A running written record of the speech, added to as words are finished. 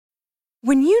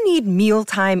When you need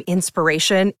mealtime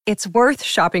inspiration, it's worth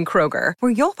shopping Kroger,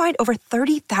 where you'll find over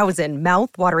 30,000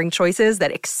 mouth-watering choices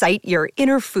that excite your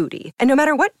inner foodie. And no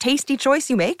matter what tasty choice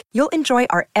you make, you'll enjoy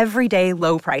our everyday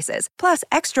low prices, plus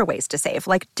extra ways to save,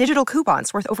 like digital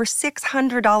coupons worth over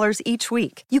 $600 each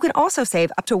week. You can also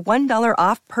save up to $1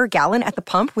 off per gallon at the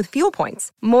pump with fuel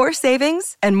points. More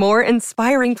savings and more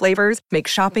inspiring flavors make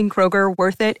shopping Kroger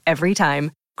worth it every time.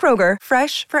 Kroger,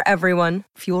 fresh for everyone.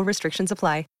 Fuel restrictions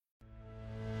apply.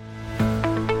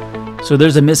 So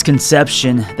there's a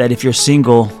misconception that if you're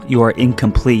single, you are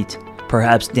incomplete,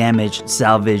 perhaps damaged,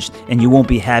 salvaged, and you won't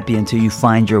be happy until you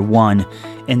find your one.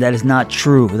 And that is not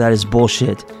true. That is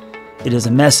bullshit. It is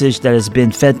a message that has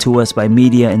been fed to us by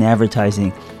media and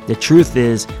advertising. The truth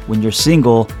is, when you're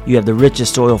single, you have the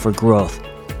richest soil for growth.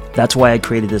 That's why I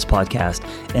created this podcast.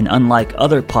 And unlike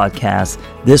other podcasts,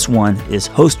 this one is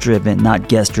host-driven, not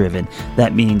guest-driven.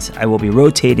 That means I will be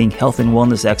rotating health and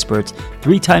wellness experts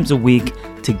 3 times a week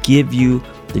to give you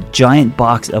the giant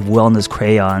box of wellness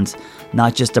crayons,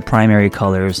 not just the primary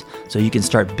colors, so you can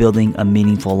start building a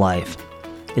meaningful life.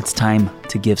 It's time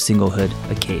to give singlehood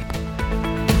a cape.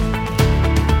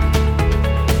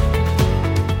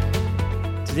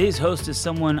 Today's host is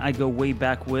someone I go way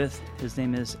back with. His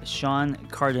name is Sean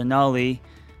Cardinale.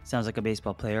 Sounds like a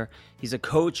baseball player. He's a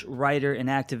coach, writer, and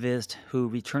activist who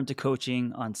returned to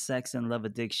coaching on sex and love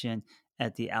addiction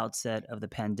at the outset of the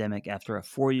pandemic after a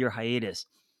 4-year hiatus.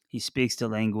 He speaks the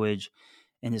language,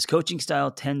 and his coaching style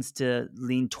tends to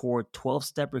lean toward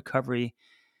 12-step recovery,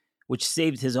 which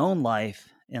saved his own life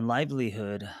and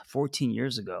livelihood 14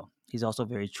 years ago. He's also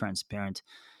very transparent.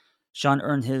 Sean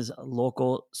earned his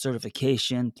local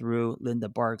certification through Linda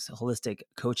Bark's holistic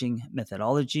coaching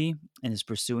methodology and is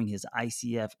pursuing his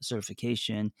ICF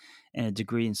certification and a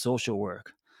degree in social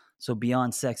work. So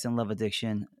beyond sex and love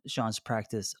addiction, Sean's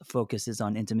practice focuses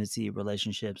on intimacy,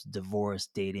 relationships, divorce,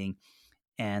 dating,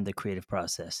 and the creative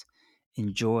process.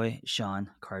 Enjoy Sean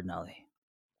Cardinale.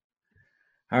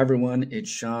 Hi, everyone. It's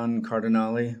Sean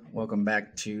Cardinale. Welcome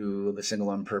back to the Single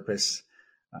on Purpose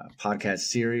podcast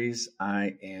series.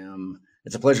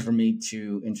 It's a pleasure for me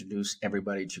to introduce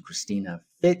everybody to Christina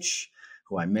Fitch,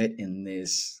 who I met in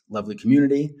this lovely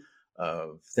community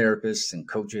of therapists and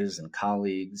coaches and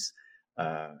colleagues.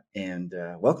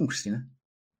 Welcome, Christina.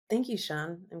 Thank you,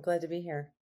 Sean. I'm glad to be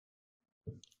here.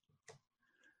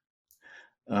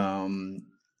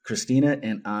 Christina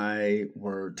and I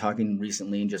were talking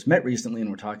recently and just met recently, and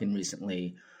we're talking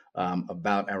recently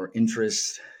about our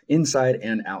interests inside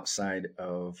and outside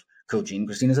of coaching.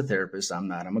 Christina's a therapist. I'm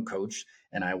not. I'm a coach,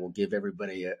 and I will give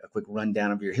everybody a quick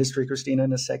rundown of your history, Christina,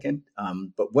 in a second.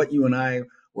 But what you and I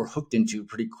were hooked into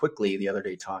pretty quickly the other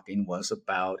day talking was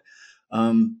about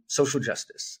social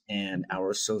justice and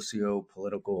our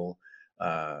socio-political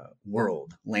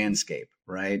world, landscape,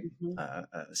 right?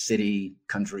 Mm-hmm. City,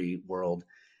 country, world.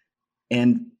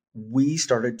 And we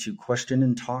started to question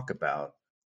and talk about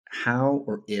how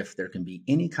or if there can be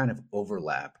any kind of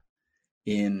overlap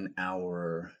in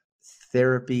our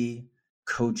therapy,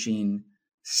 coaching,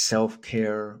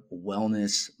 self-care,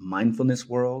 wellness, mindfulness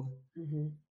world. Mm-hmm.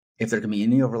 If there can be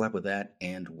any overlap with that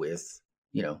and with,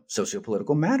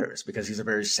 socio-political matters, because these are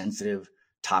very sensitive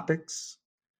topics,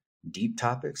 deep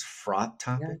topics, fraught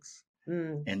topics.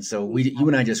 Yeah. And so you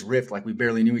and I just riffed like we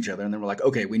barely knew each other. And then we're like,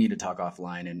 okay, we need to talk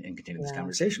offline and continue this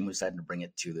conversation. We decided to bring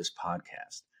it to this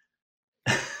podcast.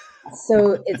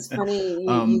 So it's funny.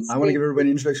 I want to give everybody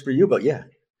an introduction for you, but yeah.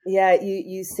 Yeah,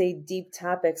 you say deep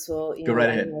topics. Well, go right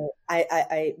ahead.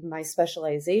 I my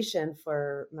specialization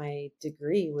for my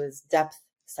degree was depth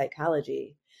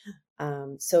psychology.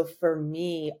 So for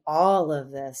me, all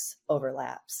of this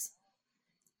overlaps,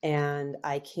 and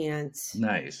I can't.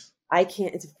 Nice.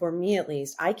 For me at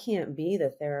least, I can't be the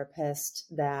therapist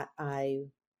that I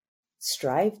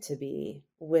strive to be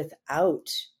without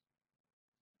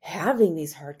having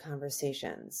these hard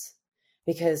conversations.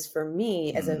 Because for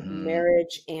me, as a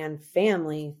marriage and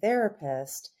family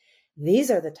therapist,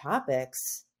 these are the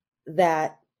topics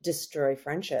that destroy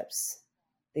friendships.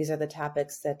 These are the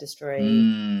topics that destroy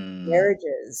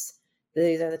marriages.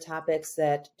 These are the topics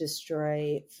that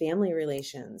destroy family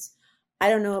relations. I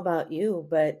don't know about you,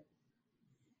 but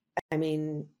I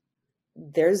mean,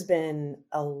 there's been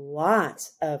a lot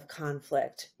of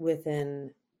conflict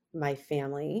within my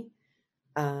family,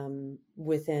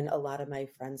 within a lot of my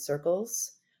friend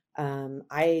circles.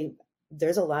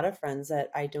 There's a lot of friends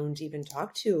that I don't even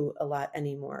talk to a lot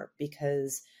anymore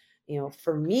because,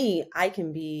 for me, I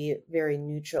can be very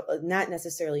neutral, not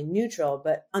necessarily neutral,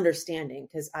 but understanding,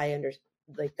 because I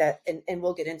like that. And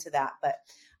we'll get into that, but,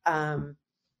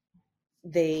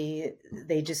 there's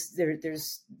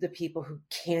the people who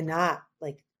cannot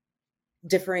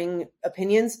differing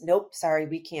opinions. Nope, sorry,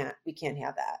 we can't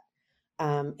have that.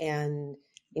 And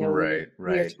Right, we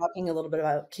are right. talking a little bit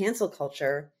about cancel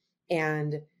culture,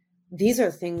 and these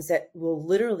are things that will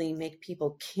literally make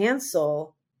people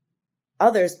cancel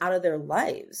others out of their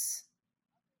lives.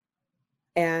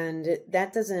 And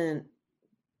that doesn't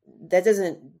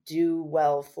do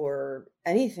well for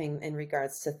anything in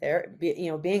regards to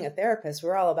therapy. Being a therapist,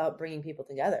 we're all about bringing people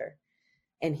together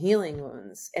and healing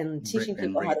wounds and teaching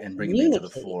people how to bringing it to the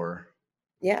communicate. fore.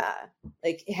 Yeah,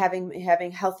 like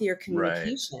having healthier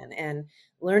communication, right, and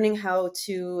learning how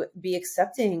to be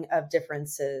accepting of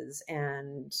differences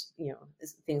and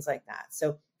things like that.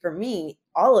 So for me,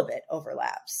 all of it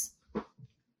overlaps.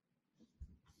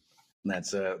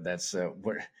 That's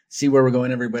see where we're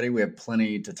going, everybody. We have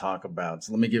plenty to talk about.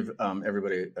 So let me give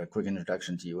everybody a quick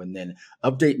introduction to you, and then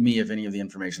update me if any of the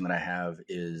information that I have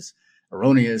is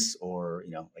erroneous or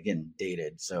again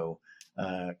dated. So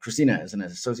Christina is an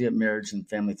associate marriage and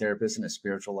family therapist and a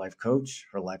spiritual life coach.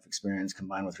 Her life experience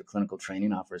combined with her clinical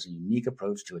training offers a unique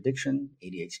approach to addiction,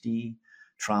 ADHD,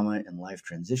 trauma, and life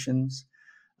transitions.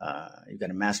 You've got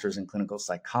a master's in clinical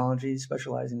psychology,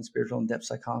 specializing in spiritual and depth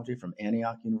psychology from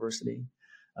Antioch University.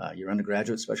 Your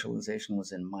undergraduate specialization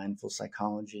was in mindful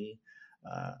psychology.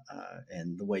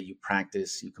 And the way you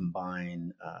practice, you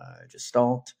combine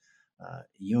Gestalt,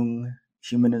 Jung,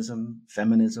 humanism,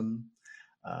 feminism.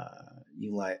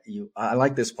 I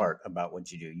like this part about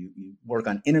what you do. You work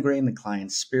on integrating the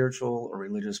client's spiritual or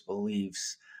religious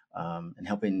beliefs and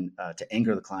helping to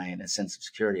anchor the client a sense of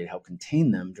security to help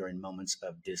contain them during moments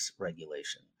of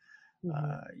dysregulation.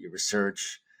 Mm-hmm. Your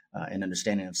research and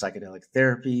understanding of psychedelic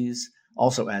therapies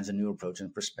also adds a new approach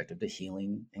and perspective to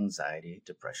healing anxiety,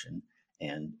 depression,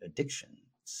 and addiction.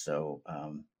 So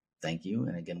thank you.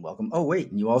 And again, welcome. Oh,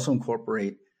 wait, and you also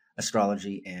incorporate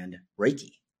astrology and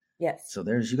Reiki. Yes. So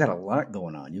you got a lot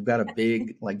going on. You've got a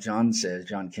big, like John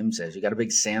Kim says, you got a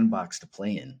big sandbox to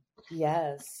play in.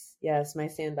 Yes, my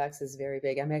sandbox is very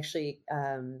big. I'm actually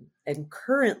am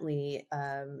currently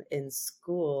in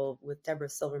school with Deborah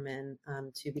Silverman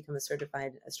to become a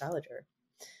certified astrologer.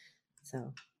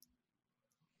 So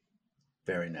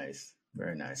very nice,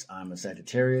 very nice. I'm a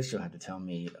Sagittarius. You'll have to tell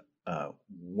me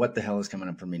what the hell is coming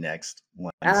up for me next.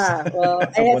 Well, I have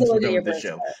to look at your this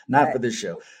show, not for this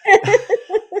show.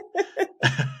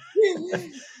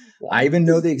 I even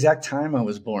know the exact time I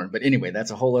was born. But anyway, that's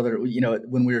a whole other,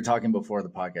 when we were talking before the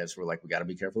podcast, we're like, we got to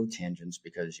be careful with tangents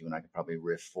because you and I could probably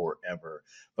riff forever.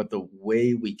 But the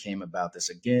way we came about this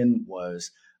again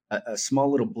was a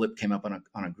small little blip came up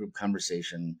on a group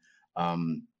conversation.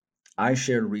 I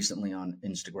shared recently on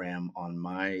Instagram on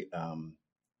my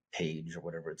page or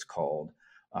whatever it's called,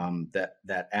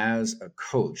 that as a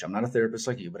coach, I'm not a therapist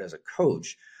like you, but as a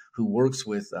coach who works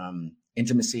with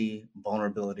intimacy,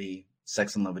 vulnerability,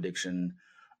 sex and love addiction,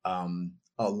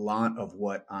 a lot of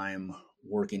what I'm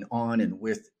working on and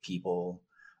with people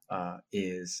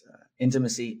is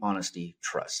intimacy, honesty,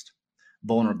 trust,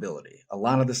 vulnerability. A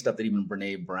lot of the stuff that even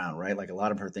Brene Brown, right? Like a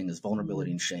lot of her thing is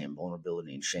vulnerability and shame.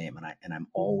 And I'm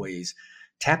always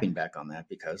tapping back on that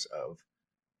because of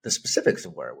the specifics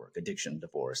of where I work, addiction,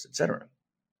 divorce, etc.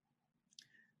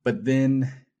 But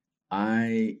then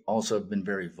I also have been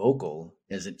very vocal,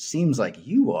 as it seems like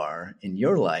you are in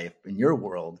your life, in your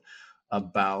world,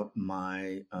 about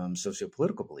my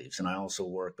sociopolitical beliefs. And I also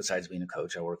work, besides being a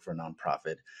coach, I work for a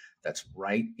nonprofit that's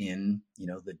right in,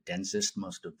 the densest,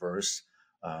 most diverse,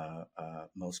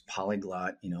 most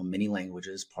polyglot, many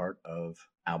languages part of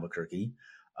Albuquerque.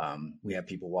 We have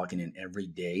people walking in every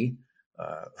day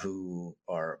who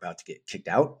are about to get kicked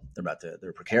out.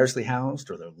 They're precariously housed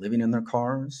or they're living in their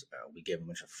cars. We gave a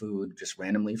bunch of food just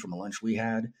randomly from a lunch we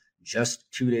had just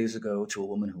 2 days ago to a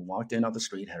woman who walked in off the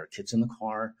street, had her kids in the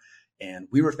car. And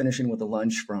we were finishing with a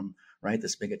lunch from,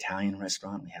 this big Italian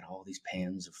restaurant. We had all these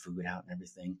pans of food out and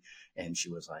everything. And she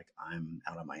was like, I'm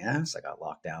out on my ass. I got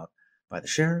locked out by the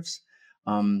sheriffs.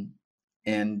 And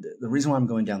the reason why I'm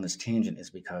going down this tangent is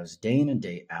because day in and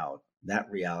day out,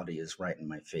 that reality is right in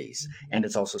my face. Mm-hmm. And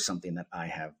it's also something that I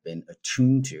have been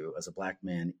attuned to as a Black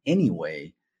man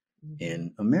anyway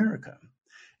in America.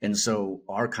 And so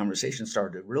our conversation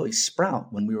started to really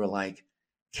sprout when we were like,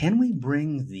 can we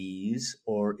bring these,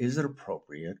 or is it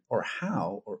appropriate, or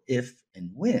how, or if and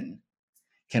when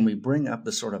can we bring up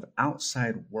the sort of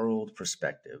outside world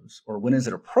perspectives, or when is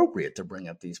it appropriate to bring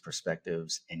up these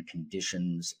perspectives and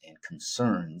conditions and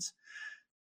concerns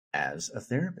as a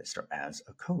therapist or as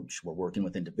a coach? We're working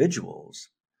with individuals,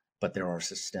 but there are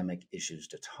systemic issues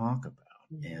to talk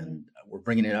about. Mm-hmm. And we're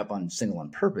bringing it up on Single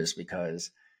on purpose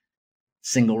because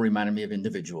Single reminded me of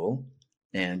individual,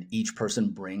 And each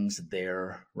person brings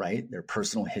their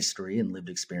personal history and lived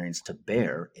experience to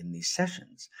bear in these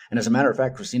sessions. And as a matter of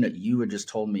fact, Christina, you had just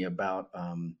told me about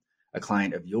a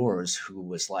client of yours who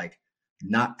was like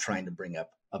not trying to bring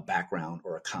up a background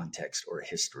or a context or a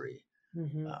history.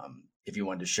 Mm-hmm. If you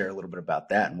wanted to share a little bit about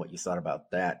that and what you thought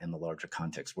about that in the larger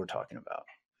context we're talking about.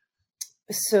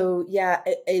 So yeah,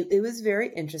 it was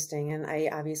very interesting, and I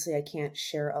can't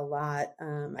share a lot.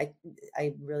 I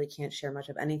really can't share much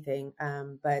of anything.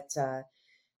 But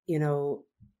you know,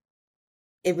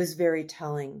 it was very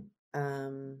telling.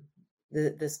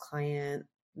 This client,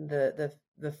 the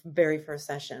very first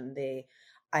session,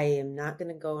 I am not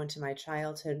going to go into my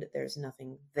childhood. There's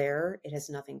nothing there. It has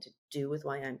nothing to do with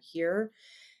why I'm here.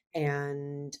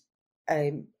 And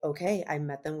I'm okay. I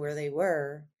met them where they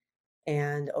were.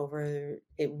 And over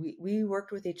it, we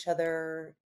worked with each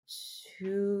other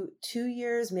 2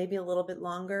 years, maybe a little bit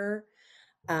longer.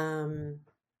 And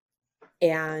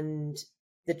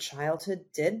the childhood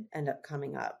did end up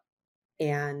coming up,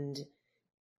 and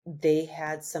they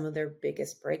had some of their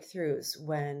biggest breakthroughs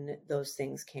when those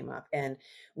things came up. And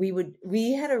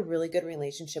we had a really good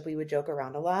relationship. We would joke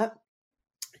around a lot,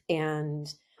 and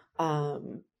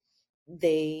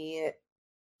they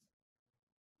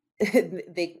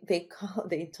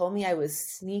they told me I was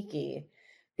sneaky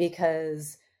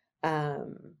because I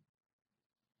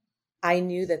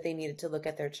knew that they needed to look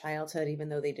at their childhood even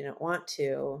though they didn't want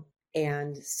to,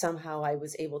 and somehow I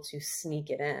was able to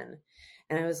sneak it in.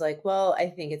 And I was like, well, I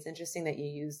think it's interesting that you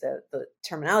use the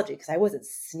terminology, because I wasn't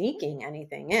sneaking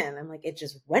anything in. I'm like, it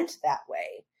just went that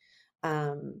way.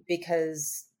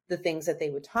 Because the things that they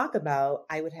would talk about,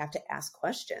 I would have to ask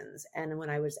questions. And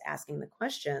when I was asking the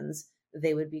questions,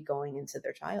 they would be going into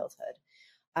their childhood.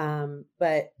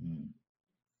 But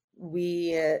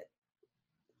we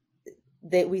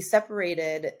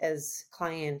separated as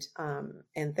client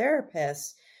and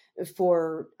therapist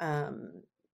for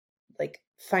like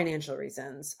financial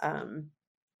reasons.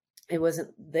 It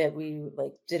wasn't that we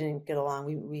like didn't get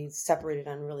along. We separated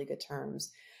on really good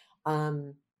terms.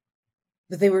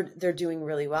 But they're doing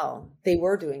really well. They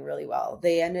were doing really well.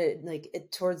 They ended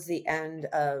towards the end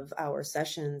of our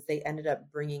sessions, they ended up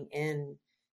bringing in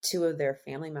 2 of their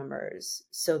family members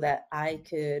so that I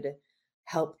could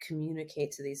help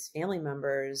communicate to these family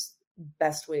members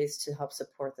best ways to help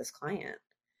support this client,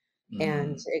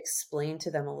 and to explain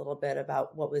to them a little bit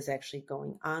about what was actually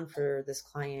going on for this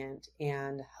client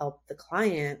and help the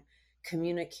client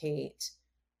communicate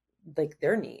like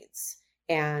their needs.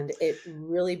 And it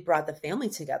really brought the family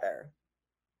together.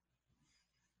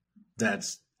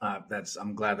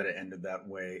 I'm glad that it ended that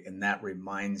way. And that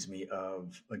reminds me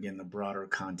of, again, the broader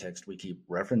context we keep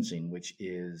referencing, which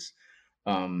is,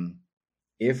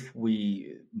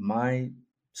 my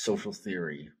social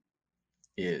theory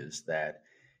is that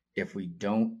if we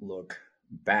don't look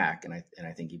back, and I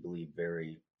think you believe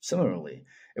very similarly,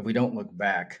 if we don't look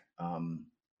back,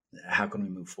 how can we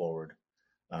move forward?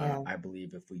 I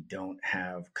believe if we don't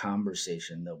have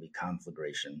conversation, there'll be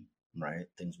conflagration, right?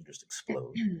 Things will just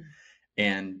explode.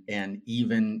 And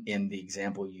even in the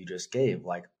example you just gave,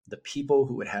 like the people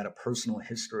who had a personal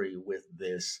history with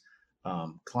this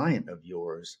client of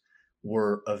yours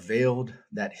were availed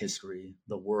that history,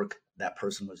 the work that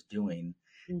person was doing,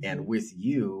 and with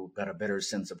you got a better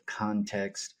sense of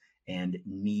context and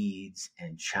needs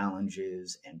and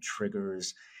challenges and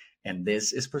triggers. And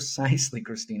this is precisely,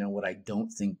 Christina, what I don't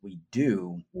think we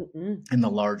do in the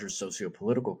larger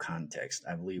socio-political context.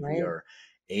 I believe we are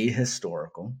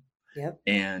ahistorical. Yep.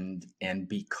 And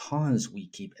because we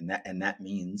keep, and that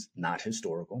means not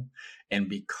historical, and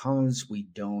because we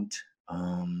don't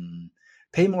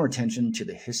pay more attention to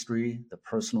the history, the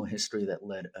personal history that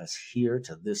led us here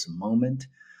to this moment,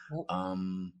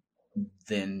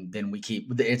 then we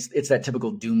keep, it's that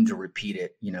typical doomed to repeat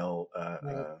it, meme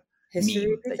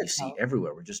that you see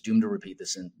everywhere. We're just doomed to repeat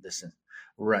this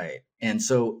right. And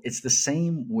so it's the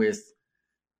same with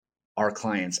our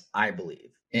clients, I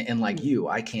believe. And like you,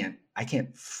 I can't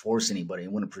force anybody. I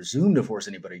wouldn't presume to force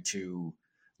anybody to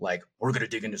like, we're going to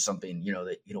dig into something,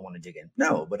 that you don't want to dig in.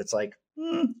 No, but it's like,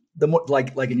 the more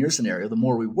like in your scenario, the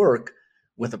more we work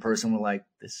with a person, we're like,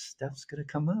 this stuff's going to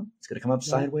come up. It's going to come up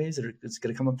sideways, or it's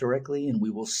going to come up directly. And we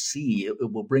will see,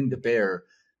 it will bring to bear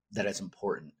that it's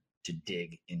important to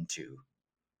dig into.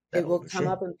 It will come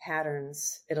up in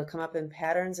patterns. It'll come up in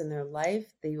patterns in their life.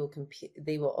 They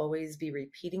will always be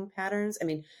repeating patterns. I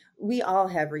mean, we all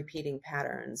have repeating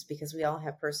patterns because we all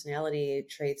have personality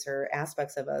traits or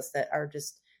aspects of us that are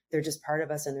they're just part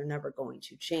of us, and they're never going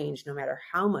to change no matter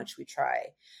how much we try.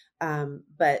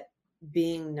 But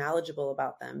being knowledgeable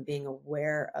about them, being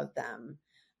aware of them.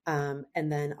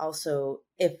 And then also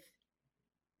if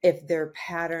if they're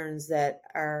patterns that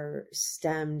are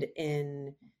stemmed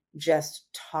in just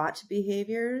taught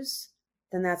behaviors,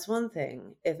 then that's one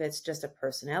thing. If it's just a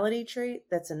personality trait,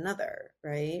 that's another,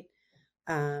 right?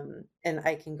 And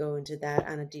I can go into that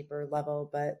on a deeper level,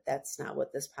 but that's not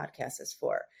what this podcast is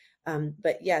for.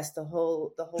 But yes, the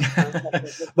whole concept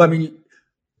of well, I mean,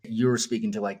 you're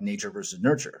speaking to like nature versus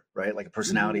nurture, right? Like a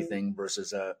personality thing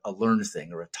versus a learned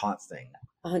thing or a taught thing.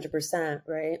 100%,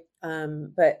 right?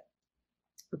 But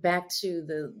back to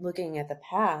the looking at the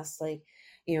past, like,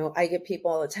 you know, I get people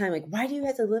all the time, like, why do you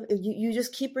have to live? You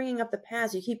just keep bringing up the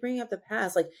past. You keep bringing up the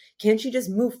past. Like, can't you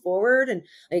just move forward? And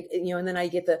like, you know, and then I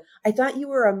get I thought you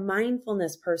were a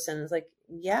mindfulness person. It's like,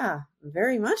 yeah,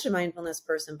 very much a mindfulness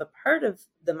person. But part of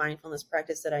the mindfulness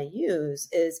practice that I use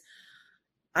is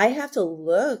I have to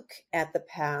look at the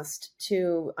past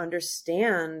to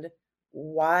understand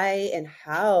why and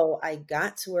how I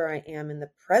got to where I am in the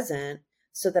present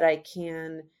so that I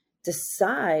can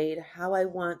decide how I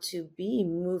want to be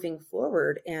moving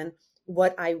forward and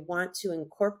what I want to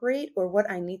incorporate or what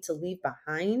I need to leave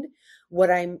behind, what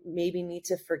I maybe need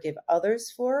to forgive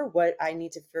others for, what I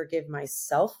need to forgive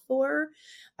myself for.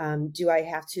 Do I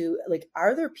have to, like,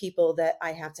 are there people that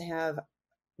I have to have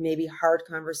maybe hard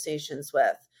conversations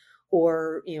with,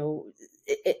 or, you know,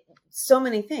 so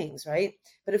many things, right?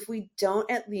 But if we don't,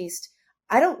 at least,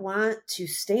 I don't want to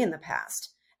stay in the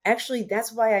past. Actually,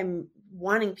 that's why I'm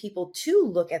wanting people to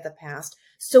look at the past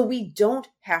so we don't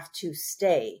have to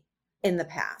stay in the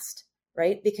past,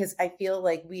 right? Because I feel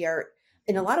like we are,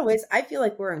 in a lot of ways, I feel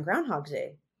like we're in Groundhog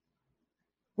Day.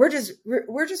 We're just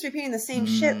repeating the same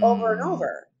shit over and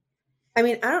over. I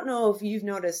mean, I don't know if you've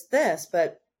noticed this,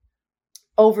 but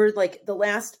over like the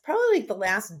last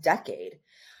decade,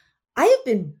 I have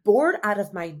been bored out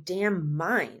of my damn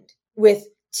mind with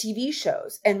TV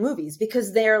shows and movies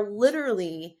because they're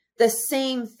literally the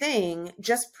same thing,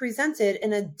 just presented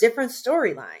in a different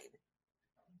storyline.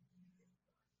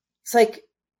 It's like,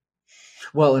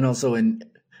 well, and also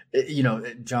you know,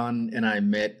 John and I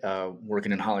met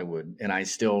working in Hollywood, and I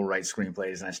still write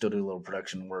screenplays, and I still do a little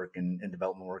production work and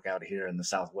development work out here in the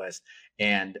Southwest.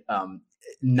 And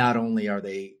not only are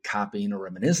they copying or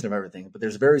reminiscent of everything, but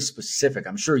there's very specific.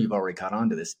 I'm sure you've already caught on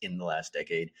to this in the last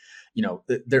decade. You know,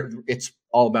 it's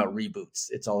all about reboots.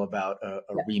 It's all about a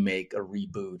remake, a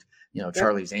reboot. You know,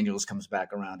 Charlie's Angels comes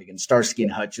back around again. Starsky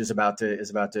and Hutch is about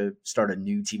to start a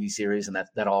new TV series, and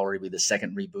that'll already be the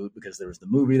second reboot because there was the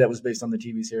movie that was based on the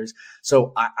TV series.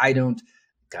 So I don't.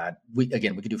 God, we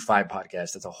could do 5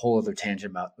 podcasts. That's a whole other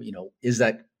tangent about, you know, is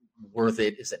that worth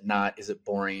it? Is it not? Is it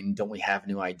boring? Don't we have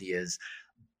new ideas?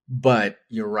 But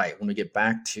you're right. When we get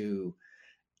back to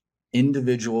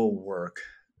individual work,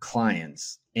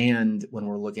 clients, and when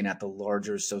we're looking at the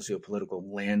larger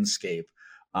socio-political landscape,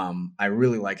 I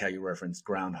really like how you referenced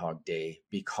Groundhog Day,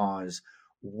 because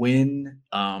when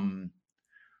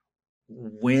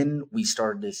we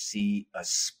started to see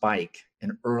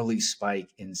an early spike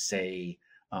in, say,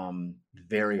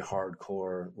 very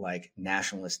hardcore, like,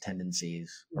 nationalist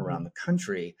tendencies around the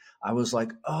country, I was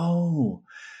like, oh,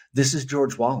 this is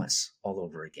George Wallace all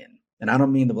over again. And I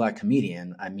don't mean the black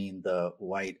comedian. I mean the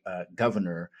white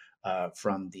governor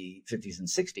from the 50s and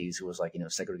 60s who was like, you know,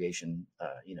 segregation,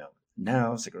 you know,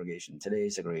 now, segregation today,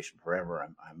 segregation forever.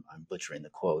 I'm butchering the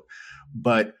quote.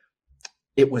 But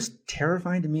it was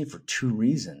terrifying to me for 2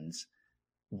 reasons.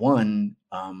 One,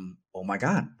 oh my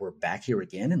God, we're back here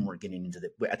again, and we're getting into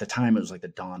at the time, it was like the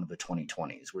dawn of the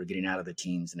 2020s. We're getting out of the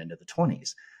teens and into the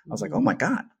 20s. I was like, oh my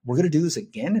God, we're going to do this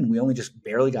again. And we only just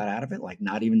barely got out of it, like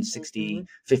not even 60,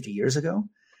 50 years ago.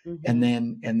 And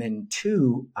then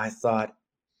 2, I thought,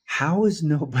 how is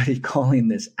nobody calling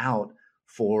this out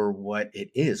for what it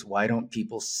is? Why don't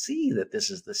people see that this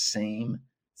is the same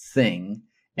thing?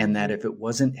 And that if it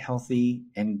wasn't healthy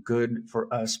and good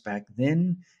for us back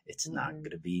then, it's not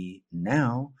going to be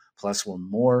now. Plus,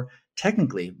 we're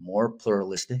technically more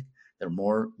pluralistic. There are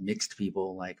more mixed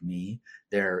people like me.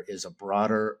 There is a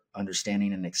broader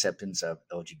understanding and acceptance of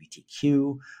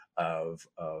LGBTQ, of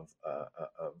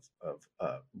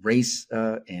race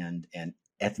and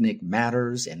ethnic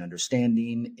matters and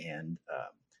understanding, and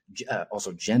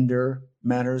also gender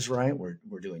matters. Right?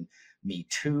 We're doing Me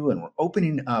Too, and we're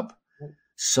opening up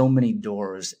so many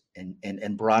doors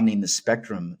and broadening the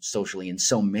spectrum socially in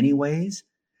so many ways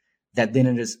that then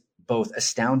it is both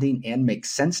astounding and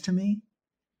makes sense to me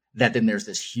that then there's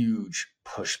this huge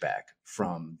pushback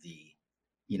from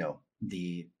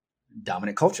the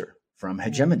dominant culture, from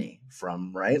hegemony,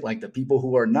 from, right, like the people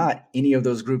who are not any of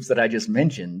those groups that I just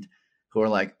mentioned, who are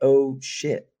like, oh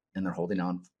shit, and they're holding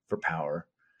on for power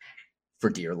for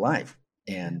dear life.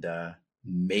 And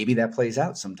maybe that plays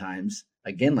out sometimes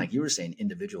again, like you were saying,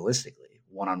 individualistically,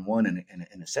 one-on-one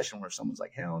in a session where someone's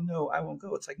like, hell no, I won't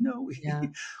go. It's like, no, we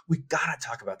gotta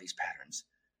talk about these patterns,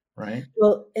 right?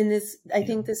 Well, I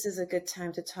think this is a good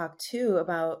time to talk too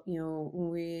about,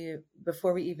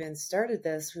 before we even started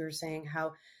this, we were saying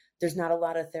how there's not a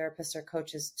lot of therapists or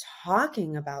coaches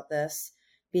talking about this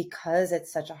because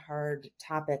it's such a hard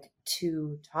topic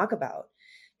to talk about.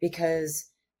 Because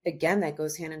again, that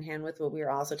goes hand in hand with what we were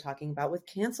also talking about with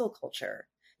cancel culture.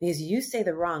 Because you say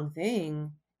the wrong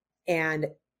thing and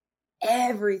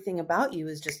everything about you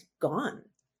is just gone.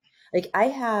 Like I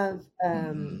have,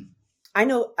 I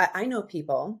know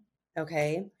people,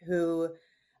 okay, who,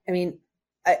 I mean,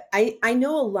 I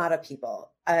know a lot of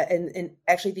people, and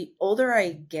actually the older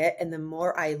I get and the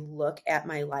more I look at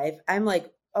my life, I'm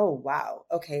like, oh, wow.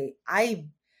 Okay.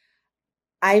 I'm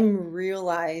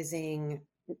realizing,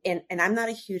 and I'm not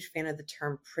a huge fan of the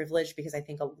term privilege because I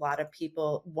think a lot of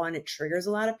people, one, it triggers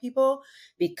a lot of people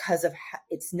because of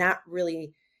it's not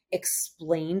really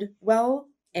explained well.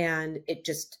 And it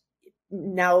just,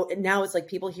 now it's like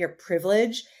people hear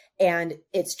privilege and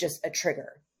it's just a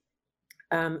trigger.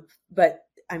 But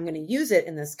I'm going to use it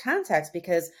in this context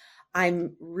because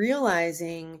I'm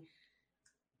realizing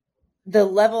the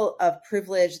level of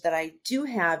privilege that I do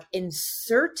have in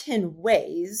certain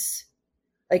ways.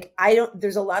 Like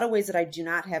there's a lot of ways that I do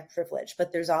not have privilege,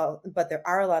 but there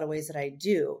are a lot of ways that I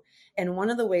do. And one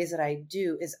of the ways that I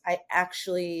do is I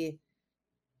actually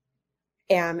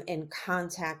am in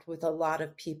contact with a lot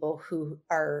of people who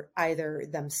are either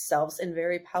themselves in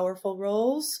very powerful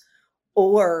roles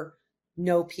or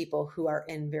know people who are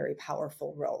in very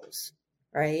powerful roles.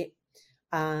 Right.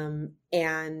 And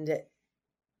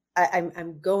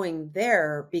I'm going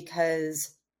there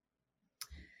because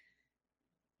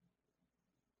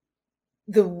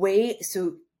the Me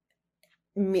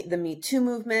Too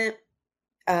movement,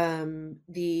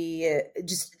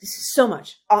 just so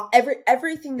much,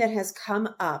 everything that has come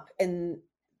up, and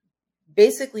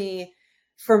basically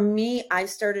for me, I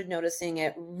started noticing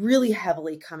it really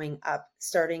heavily coming up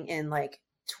starting in like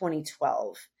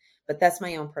 2012, but that's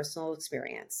my own personal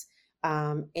experience.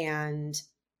 And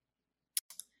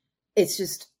it's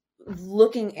just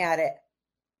looking at it,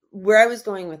 where I was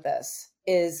going with this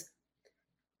is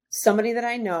somebody that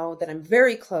I know that I'm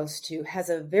very close to has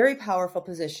a very powerful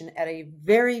position at a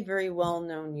very, very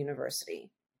well-known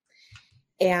university.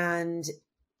 And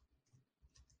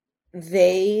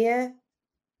they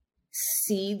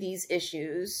see these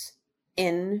issues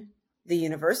in the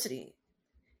university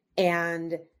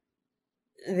and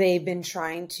they've been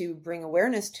trying to bring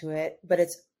awareness to it, but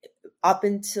it's up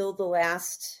until the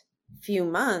last few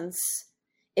months,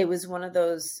 it was one of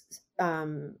those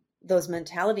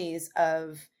mentalities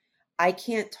of, I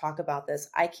can't talk about this.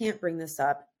 I can't bring this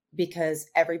up because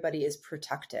everybody is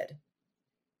protected.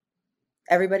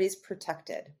 Everybody's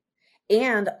protected.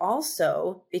 And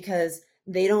also because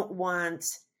they don't want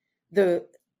the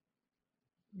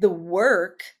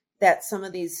work that some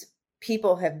of these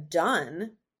people have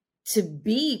done to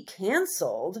be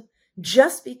canceled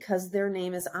just because their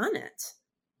name is on it.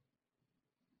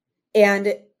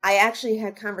 And I actually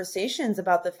had conversations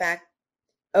about the fact,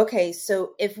 okay,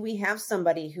 so if we have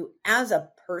somebody who as a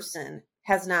person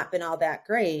has not been all that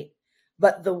great,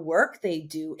 but the work they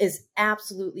do is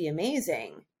absolutely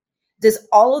amazing, does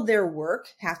all of their work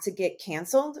have to get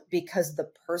canceled because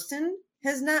the person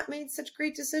has not made such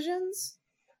great decisions?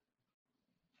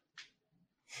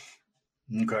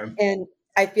 Okay. And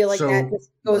I feel like that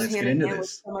just goes hand in hand with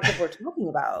so much of what we're talking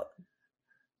about.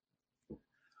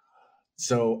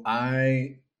 So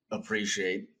I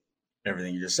appreciate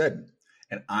everything you just said.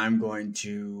 And I'm going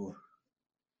to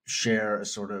share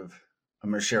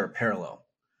a parallel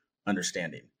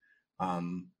understanding. Our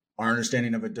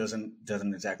understanding of it doesn't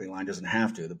exactly align, doesn't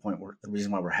have to. The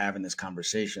reason why we're having this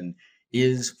conversation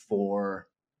is to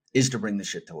bring the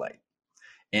shit to light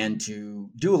and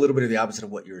to do a little bit of the opposite of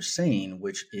what you're saying,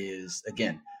 which is,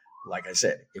 again, like I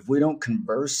said, if we don't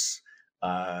converse,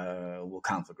 we'll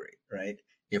conflagrate, right?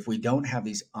 If we don't have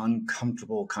these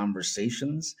uncomfortable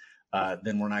conversations,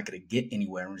 then we're not going to get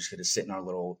anywhere. We're just going to sit in our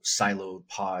little siloed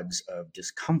pods of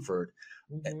discomfort,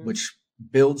 which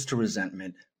builds to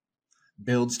resentment,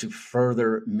 builds to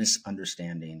further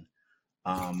misunderstanding,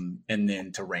 and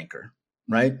then to rancor,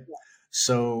 right? Yeah.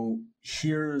 So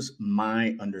here's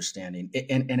my understanding.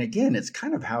 And again, it's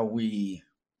kind of how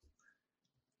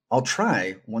I'll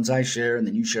try, once I share and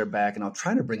then you share back, and I'll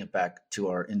try to bring it back to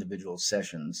our individual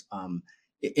sessions.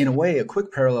 In a way, a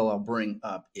quick parallel I'll bring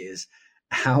up is,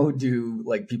 how do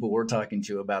people we're talking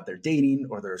to about their dating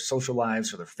or their social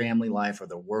lives or their family life or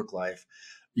their work life,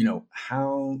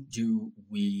 how do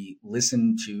we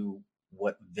listen to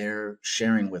what they're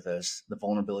sharing with us, the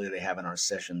vulnerability they have in our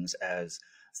sessions as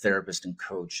therapist and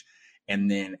coach, and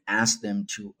then ask them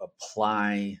to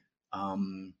apply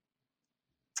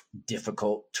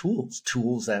difficult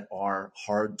tools that are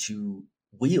hard to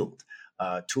wield,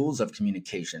 tools of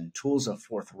communication, tools of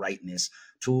forthrightness,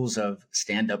 tools of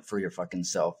stand up for your fucking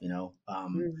self,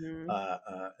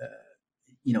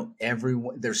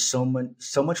 everyone, there's so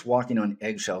much walking on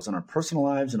eggshells in our personal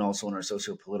lives and also in our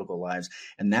socio-political lives.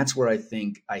 And that's where I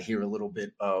think I hear a little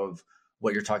bit of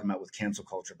what you're talking about with cancel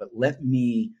culture. But let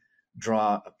me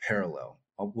draw a parallel.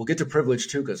 We'll get to privilege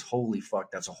too, because holy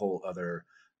fuck, that's a whole other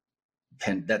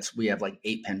we have like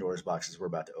 8 Pandora's boxes we're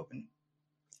about to open.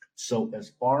 So as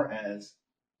far as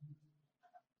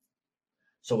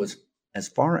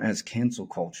cancel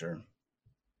culture,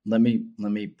 let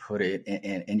me put it,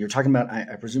 and you're talking about,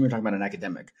 I presume you're talking about an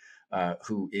academic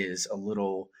who is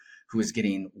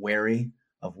getting wary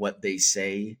of what they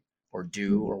say or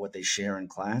do or what they share in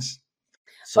class.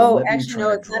 So actually, no,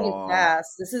 it's not in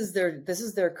class. This is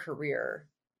their career.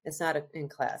 It's not in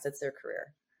class. It's their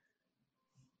career.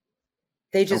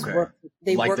 They just work.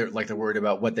 They're worried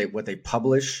about what they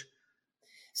publish.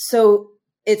 So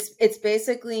it's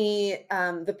basically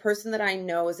the person that I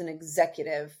know is an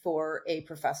executive for a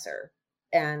professor,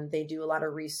 and they do a lot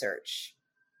of research.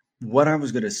 What I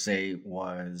was going to say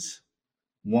was,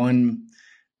 one,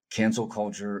 cancel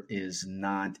culture is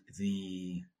not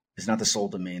the sole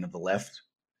domain of the left.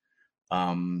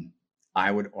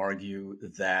 I would argue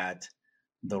that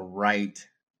the right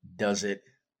does it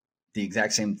the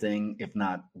exact same thing, if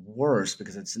not worse,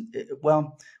 because I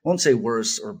won't say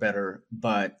worse or better,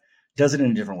 but does it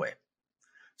in a different way.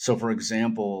 So, for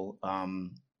example,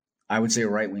 I would say a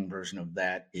right-wing version of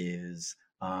that is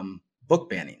book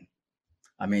banning.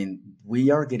 I mean, we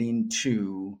are getting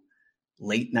to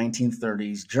late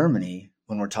 1930s Germany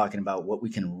when we're talking about what we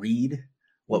can read,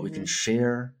 what we can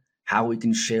share, how we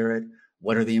can share it,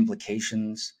 what are the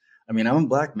implications. I mean, I'm a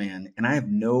Black man, and I have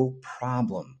no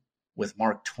problem with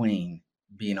Mark Twain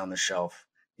being on the shelf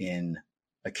in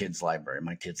my kid's library.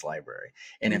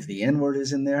 And if the N-word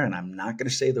is in there, and I'm not going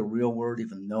to say the real word,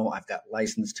 even though I've got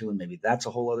license to, and maybe that's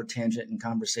a whole other tangent in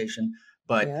conversation.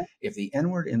 But if the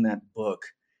N-word in that book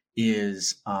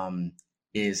is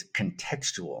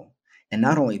contextual, and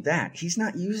not only that, he's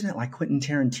not using it like Quentin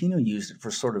Tarantino used it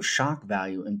for sort of shock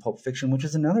value in Pulp Fiction, which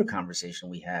is another conversation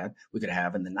we could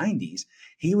have in the 90s.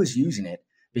 He was using it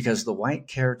because the white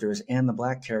characters and the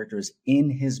Black characters in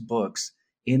his books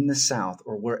in the South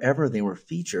or wherever they were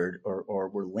featured or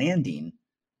were landing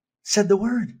said the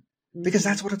word, because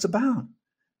that's what it's about.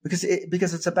 Because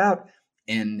it's about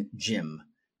and Jim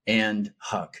and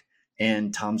Huck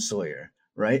and Tom Sawyer,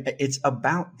 right? It's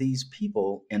about these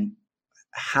people and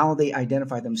how they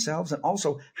identify themselves, and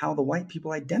also how the white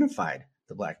people identified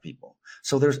the Black people.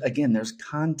 So there's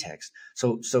context.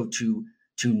 So to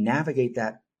navigate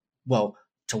that,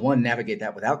 navigate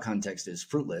that without context is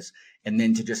fruitless. And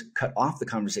then to just cut off the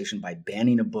conversation by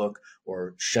banning a book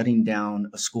or shutting down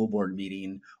a school board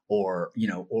meeting, or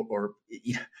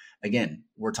again,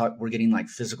 we're getting like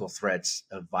physical threats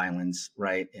of violence,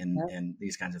 right? And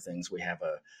these kinds of things. We have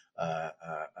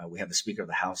the Speaker of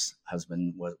the House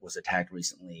husband was attacked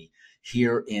recently.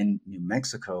 Here in New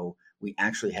Mexico, we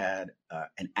actually had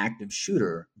an active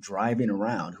shooter driving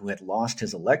around who had lost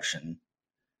his election,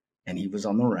 and he was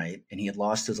on the right, and he had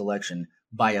lost his election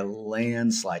by a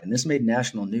landslide. And this made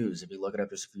national news. If you look it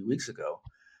up just a few weeks ago,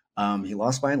 he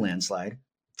lost by a landslide,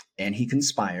 and he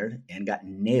conspired and got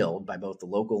nailed by both the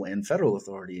local and federal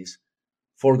authorities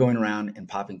for going around and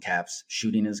popping caps,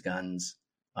 shooting his guns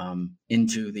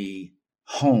into the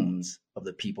homes of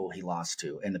the people he lost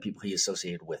to and the people he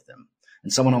associated with them.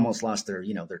 And someone almost lost their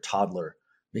toddler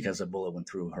because a bullet went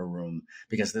through her room,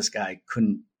 because this guy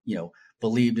couldn't,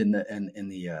 believed in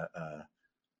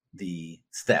the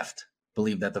theft,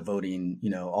 believed that the voting,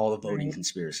 all the voting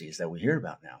conspiracies that we hear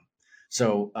about now.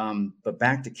 So, but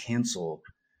back to cancel,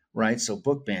 right? So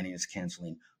book banning is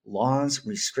canceling. Laws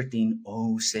restricting,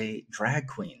 say, drag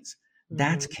queens,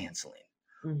 that's canceling.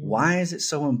 Why is it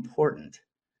so important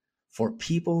for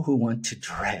people who want to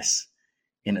dress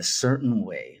in a certain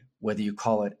way, whether you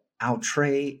call it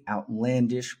outre,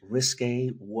 outlandish, risque,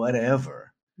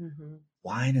 whatever?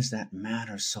 Why does that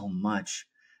matter so much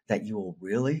that you will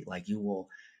really, you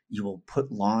will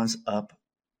put laws up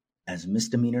as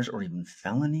misdemeanors or even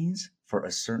felonies for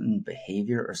a certain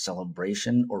behavior or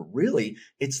celebration? Or really,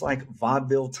 it's like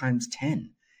vaudeville times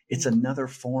 10. It's another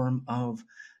form of,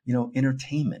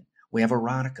 entertainment. We have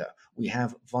erotica, we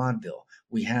have vaudeville,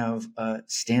 we have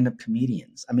stand-up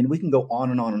comedians. I mean, we can go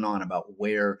on and on and on about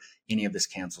where any of this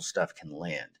cancel stuff can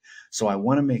land. So I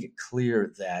want to make it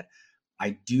clear that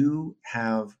I do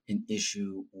have an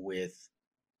issue with,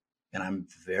 and I'm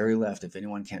very left, if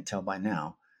anyone can't tell by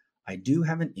now, I do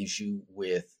have an issue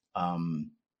with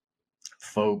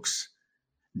folks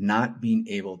not being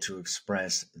able to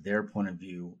express their point of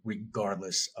view,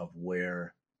 regardless of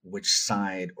which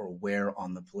side or where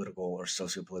on the political or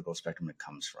socio-political spectrum it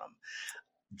comes from.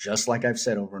 Just like I've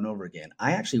said over and over again,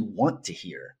 I actually want to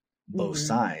hear both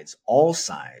sides, all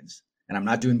sides. And I'm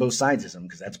not doing both sidesism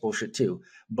because that's bullshit too.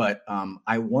 But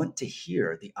I want to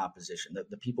hear the opposition,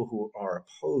 the people who are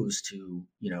opposed to,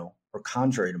 or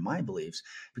contrary to my beliefs,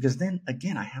 because then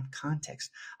again, I have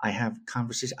context. I have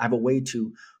conversation. I have a way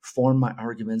to form my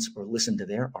arguments or listen to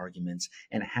their arguments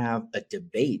and have a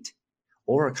debate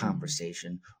or a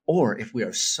conversation. Or if we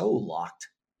are so locked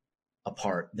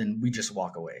apart, then we just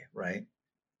walk away, right?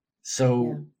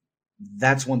 So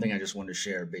that's one thing I just wanted to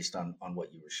share based on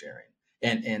what you were sharing.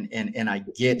 And I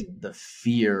get the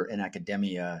fear in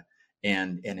academia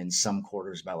and in some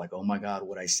quarters about like, oh my God,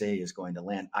 what I say is going to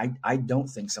land. I don't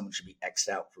think someone should be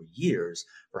X'd out for years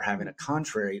for having a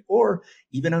contrary or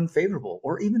even unfavorable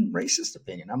or even racist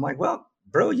opinion. I'm like, well,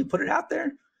 bro, you put it out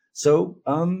there. So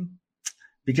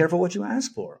be careful what you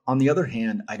ask for. On the other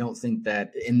hand, I don't think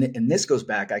that, and this goes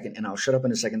back, and I'll shut up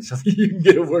in a second so you can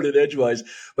get a word in edgewise,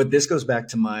 but this goes back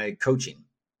to my coaching.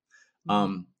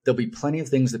 There'll be plenty of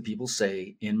things that people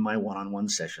say in my one-on-one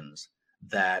sessions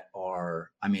that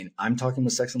are, I'm talking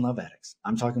with sex and love addicts.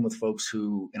 I'm talking with folks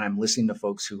and I'm listening to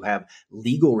folks who have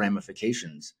legal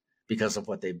ramifications because of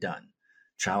what they've done.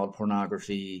 Child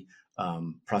pornography,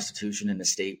 prostitution in a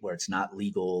state where it's not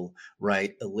legal,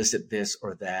 right? Illicit this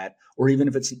or that, or even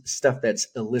if it's stuff that's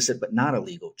illicit but not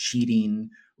illegal,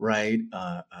 cheating, right?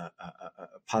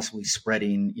 Possibly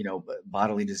spreading,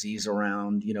 bodily disease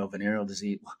around, venereal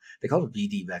disease. They called it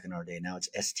VD back in our day. Now it's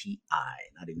STI,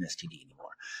 not even STD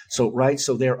anymore. So, right.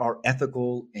 So there are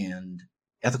ethical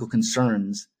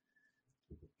concerns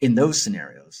in those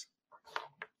scenarios.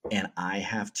 And I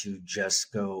have to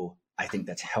just go, I think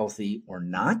that's healthy or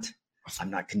not.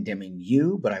 I'm not condemning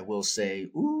you, but I will say,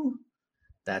 we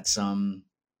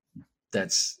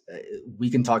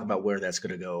can talk about where that's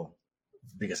going to go,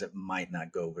 because it might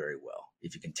not go very well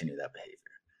if you continue that behavior.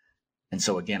 And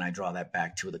so again, I draw that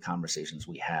back to the conversations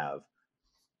we have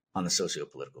on the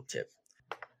socio-political tip.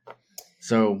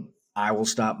 So I will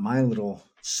stop my little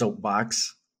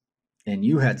soapbox, and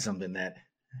you had something that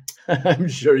I'm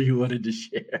sure you wanted to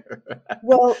share.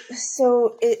 Well,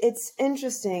 so it's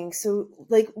interesting. So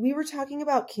like we were talking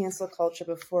about cancel culture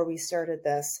before we started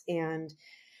this, and,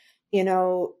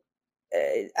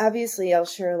 obviously I'll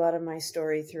share a lot of my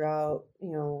story throughout,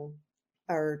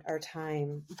 our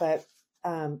time, but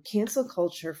cancel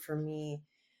culture for me,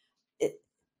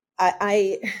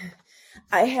 I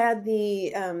had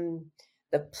the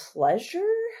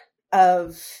pleasure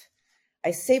of,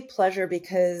 I say pleasure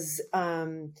because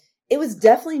it was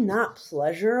definitely not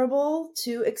pleasurable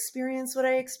to experience what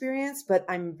I experienced, but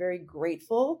I'm very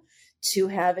grateful to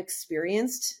have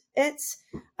experienced it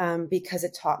because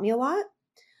it taught me a lot.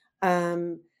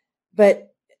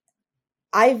 But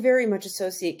I very much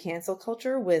associate cancel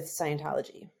culture with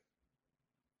Scientology.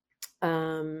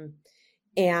 And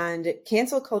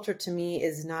cancel culture to me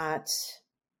is not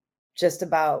just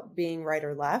about being right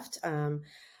or left.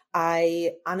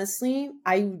 I honestly,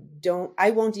 I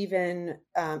won't even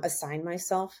assign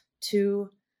myself to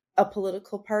a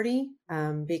political party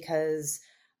because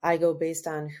I go based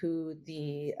on who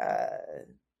the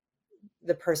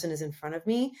person is in front of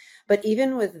me. But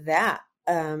even with that,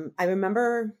 I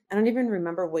remember, I don't even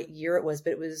remember what year it was,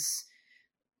 but it was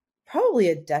probably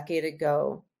a decade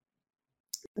ago.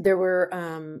 There were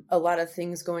a lot of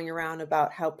things going around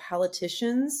about how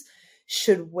politicians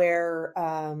should wear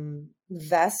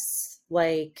vests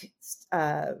like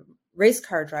race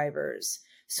car drivers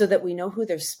so that we know who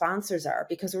their sponsors are,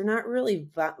 because we're not really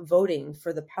voting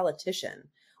for the politician.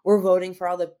 We're voting for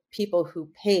all the people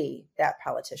who pay that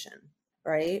politician,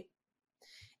 right?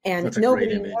 And that's a nobody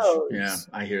great image. knows. Yeah,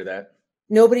 I hear that.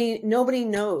 Nobody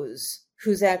knows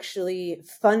who's actually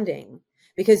funding,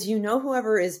 because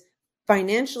whoever is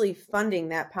financially funding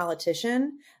that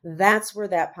politician, that's where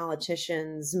that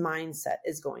politician's mindset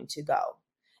is going to go.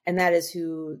 And that is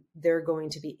who they're going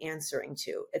to be answering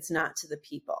to. It's not to the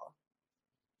people.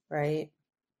 Right.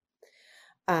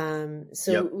 So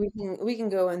Yep. we can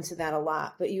go into that a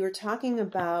lot, but you were talking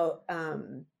about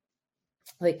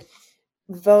like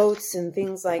votes and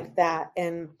things like that.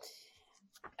 And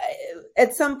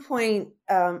at some point,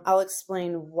 I'll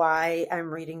explain why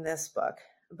I'm reading this book,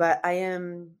 but I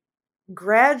am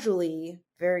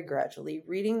very gradually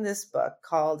reading this book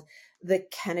called The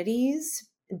Kennedys,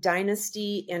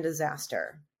 Dynasty and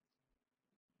Disaster.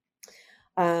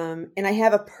 And I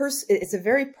have it's a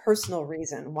very personal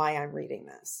reason why I'm reading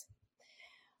this.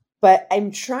 But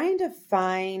I'm trying to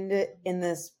find in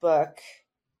this book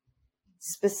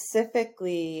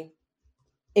specifically,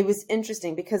 it was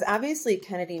interesting because obviously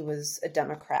Kennedy was a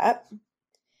Democrat.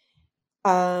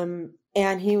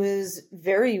 And he was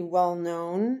very well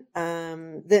known.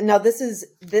 Now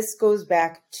this goes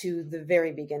back to the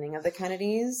very beginning of the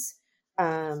Kennedys,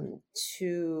 to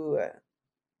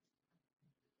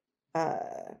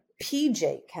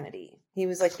PJ Kennedy. He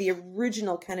was like the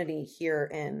original Kennedy here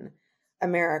in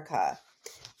America.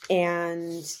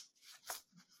 And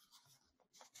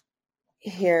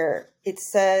here it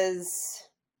says,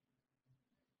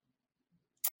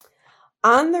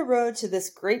 on the road to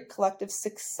this great collective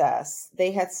success,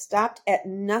 they had stopped at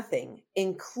nothing,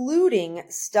 including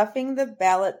stuffing the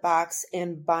ballot box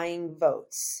and buying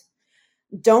votes.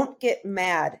 Don't get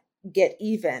mad, get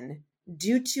even.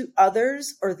 Do to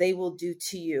others or they will do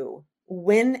to you.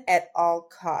 Win at all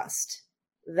cost.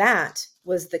 That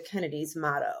was the Kennedys'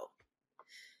 motto.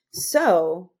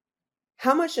 So,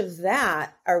 how much of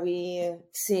that are we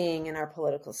seeing in our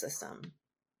political system?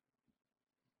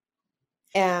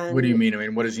 And what do you mean? I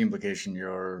mean, what is the implication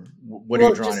what are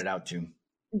you drawing it out to?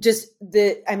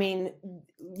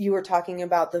 You were talking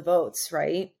about the votes,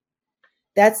 right?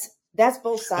 That's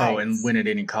both sides. Oh, and win at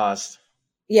any cost.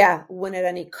 Yeah, win at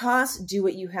any cost, do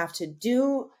what you have to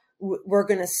do. We're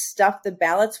going to stuff the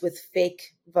ballots with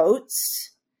fake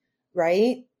votes,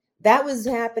 right? That was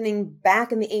happening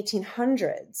back in the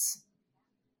 1800s.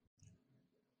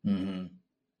 Mm-hmm.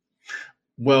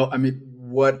 Well, I mean,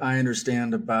 what I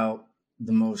understand about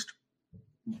the most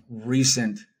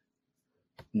recent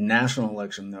national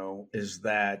election, though, is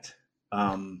that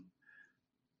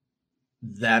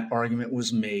that argument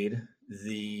was made.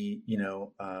 The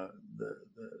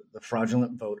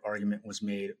fraudulent vote argument was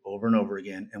made over and over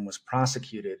again and was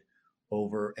prosecuted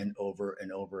over and over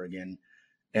and over again.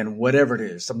 And whatever it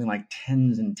is, something like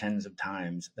tens and tens of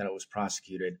times that it was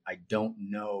prosecuted, I don't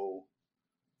know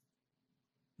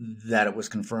that it was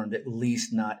confirmed, at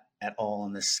least not at all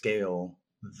on the scale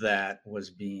that was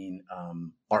being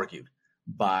argued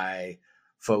by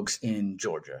folks in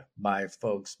Georgia, by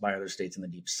other states in the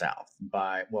Deep South,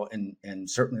 and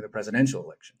certainly the presidential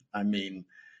election. I mean,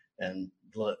 and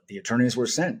the attorneys were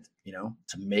sent,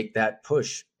 to make that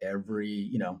push every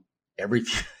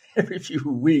few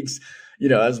weeks,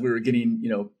 as we were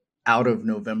getting, out of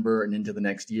November and into the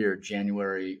next year,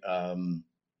 January.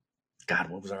 God,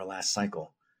 what was our last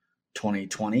cycle?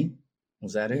 2020?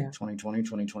 Was that it? Yeah. 2020,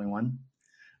 2021.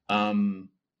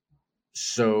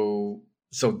 So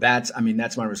that's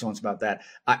my response about that.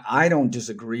 I don't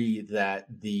disagree that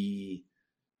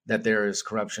there is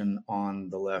corruption on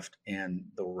the left and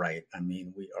the right. I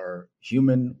mean, we are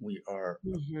human. We are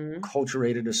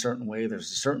culturated a certain way.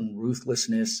 There's a certain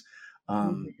ruthlessness,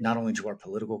 not only to our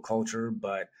political culture,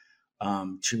 but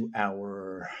to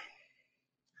our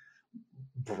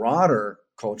broader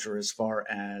culture, as far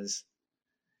as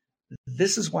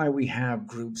this is why we have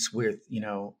groups with,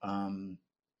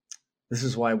 this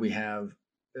is why we have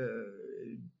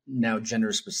now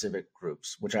gender specific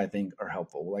groups, which I think are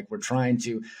helpful. Like we're trying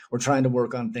to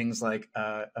work on things like,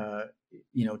 to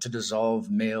dissolve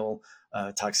male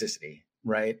toxicity,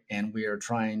 right? And we are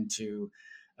trying to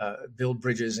build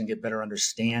bridges and get better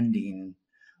understanding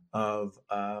of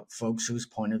folks whose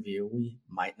point of view we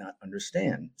might not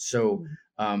understand. So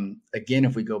again,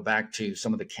 if we go back to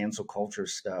some of the cancel culture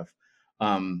stuff,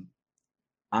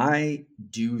 I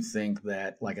do think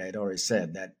that, like I had already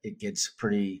said, that it gets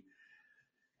pretty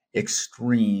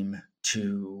extreme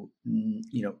to,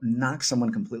 knock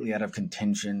someone completely out of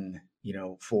contention,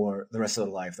 for the rest of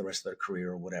their life, the rest of their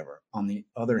career or whatever. On the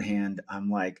other hand, I'm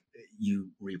like,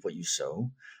 you reap what you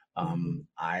sow.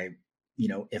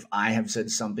 If I have said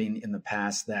something in the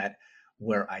past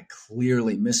where I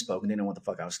clearly misspoke and didn't know what the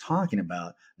fuck I was talking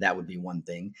about, that would be one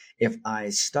thing. If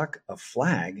I stuck a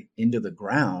flag into the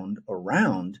ground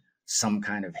around some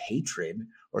kind of hatred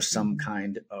or some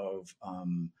kind of,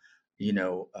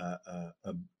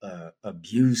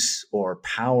 abuse or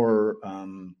power,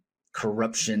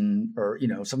 corruption, or,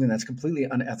 something that's completely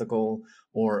unethical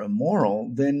or immoral,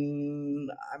 then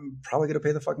I'm probably going to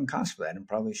pay the fucking cost for that, and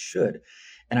probably should.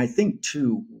 And I think,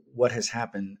 too, what has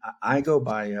happened, I go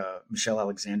by Michelle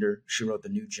Alexander. She wrote The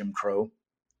New Jim Crow.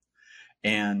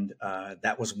 And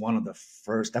that was one of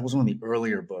the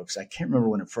earlier books. I can't remember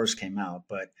when it first came out,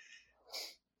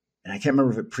 and I can't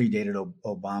remember if it predated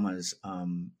Obama's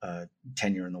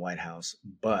tenure in the White House,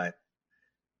 but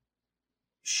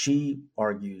she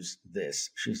argues this.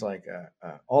 She's like,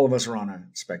 all of us are on a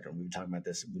spectrum. We've been talking about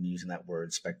this. We've been using that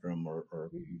word spectrum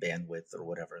or bandwidth or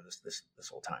whatever this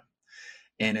whole time.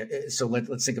 And so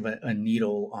let's think of a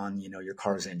needle on, your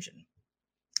car's engine.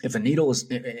 If a needle is,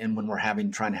 and when we're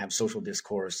trying to have social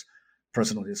discourse,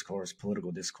 personal discourse,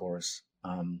 political discourse,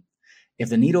 if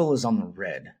the needle is on the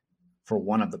red for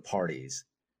one of the parties,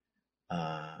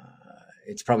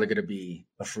 it's probably going to be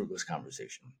a fruitless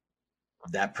conversation.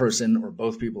 That person or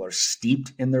both people are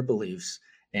steeped in their beliefs,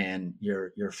 and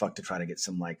you're fucked to try to get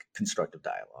some like constructive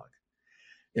dialogue.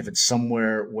 If it's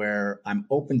somewhere where I'm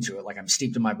open to it, like I'm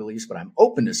steeped in my beliefs, but I'm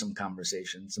open to some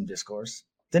conversation, some discourse,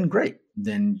 then great.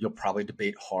 Then you'll probably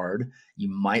debate hard. You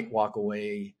might walk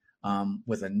away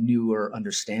with a newer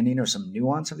understanding or some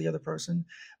nuance of the other person,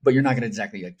 but you're not going to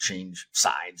exactly like change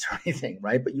sides or anything,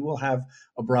 right? But you will have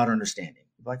a broader understanding.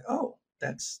 Like, oh,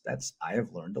 that's I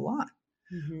have learned a lot.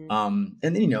 Mm-hmm.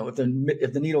 And then,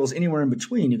 if the needle is anywhere in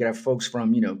between, you could have folks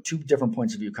from, two different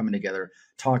points of view coming together,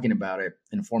 talking about it,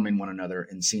 informing one another,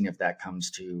 and seeing if that comes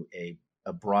to a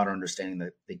broader understanding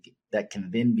that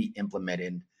can then be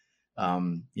implemented,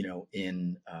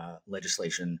 in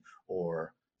legislation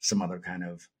or some other kind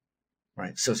of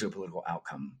sociopolitical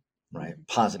outcome, right? Mm-hmm.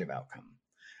 Positive outcome.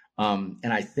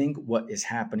 And I think what is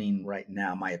happening right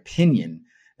now, my opinion,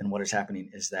 and what is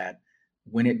happening is that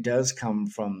when it does come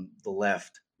from the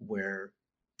left, where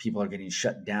people are getting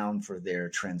shut down for their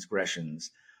transgressions,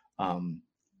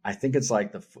 I think it's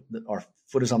like our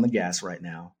foot is on the gas right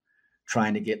now,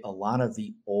 trying to get a lot of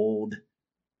the old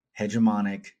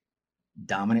hegemonic,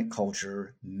 dominant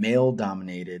culture,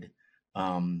 male-dominated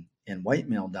and white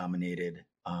male-dominated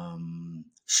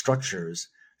structures,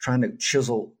 trying to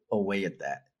chisel away at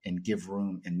that and give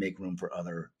room and make room for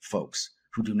other folks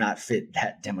who do not fit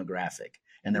that demographic.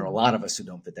 And there are a lot of us who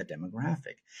don't fit that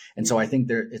demographic. And so I think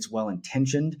it's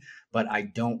well-intentioned, but I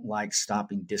don't like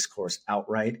stopping discourse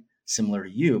outright, similar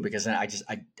to you, because I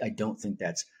don't think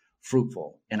that's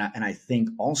fruitful. And I think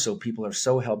also people are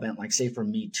so hell-bent, like say for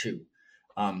Me Too.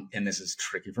 And this is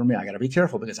tricky for me. I got to be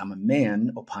careful because I'm a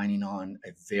man opining on a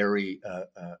very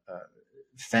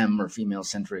femme or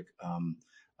female-centric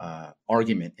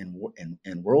argument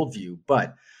and worldview.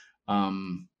 But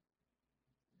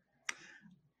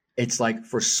it's like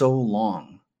for so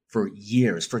long, for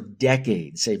years, for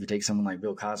decades, say if you take someone like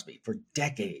Bill Cosby, for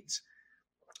decades,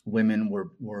 women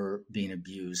were being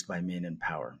abused by men in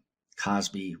power,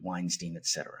 Cosby, Weinstein,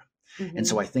 etc. Mm-hmm. And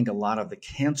so I think a lot of the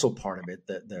cancel part of it,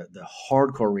 the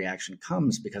hardcore reaction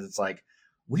comes because it's like,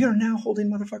 we are now holding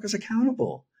motherfuckers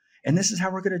accountable. And this is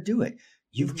how we're going to do it.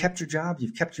 You've kept your job.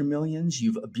 You've kept your millions.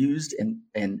 You've abused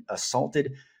and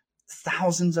assaulted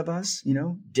thousands of us,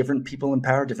 different people in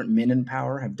power, different men in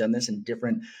power have done this in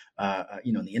different,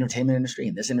 in the entertainment industry,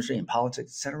 in this industry, in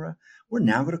politics, et cetera. We're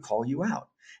now going to call you out.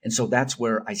 And so that's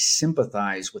where I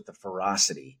sympathize with the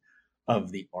ferocity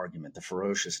of the argument, the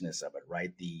ferociousness of it,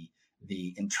 right? The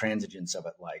intransigence of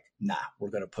it, like, nah, we're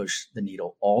going to push the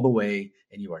needle all the way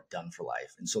and you are done for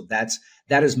life. And so that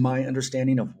is my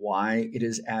understanding of why it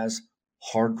is as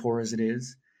hardcore as it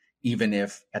is, even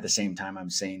if at the same time I'm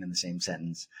saying in the same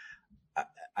sentence,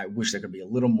 I wish there could be a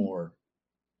little more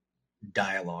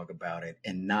dialogue about it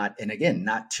and again,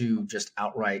 not to just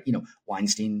outright,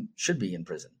 Weinstein should be in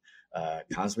prison.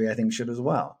 Cosby, I think, should as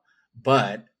well.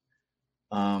 But,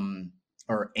 and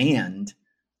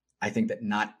I think that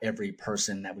not every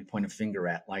person that we point a finger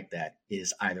at like that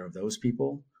is either of those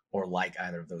people or like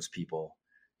either of those people.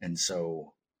 And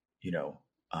so,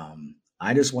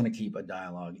 I just want to keep a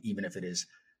dialogue, even if it is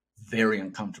very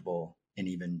uncomfortable and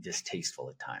even distasteful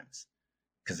at times.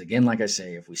 Because again, like I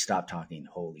say, if we stop talking,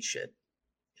 holy shit,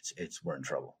 we're in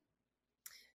trouble.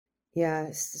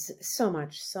 Yeah, so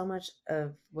much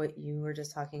of what you were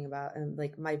just talking about, and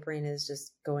like my brain is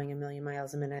just going a million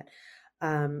miles a minute.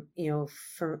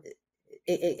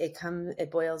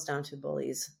 It boils down to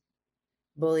bullies,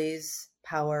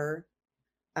 power,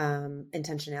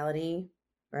 intentionality,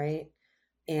 right?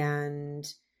 And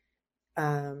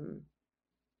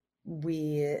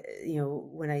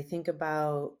when I think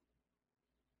about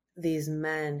these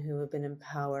men who have been in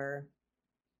power,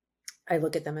 I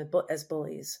look at them as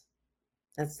bullies.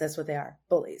 That's what they are,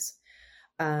 bullies.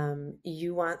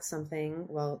 You want something,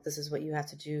 well, this is what you have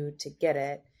to do to get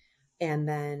it. And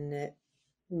then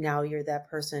now you're that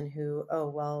person who, oh,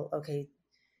 well, okay,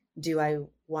 do I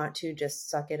want to just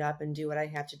suck it up and do what I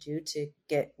have to do to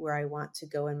get where I want to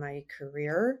go in my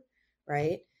career,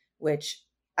 right? Which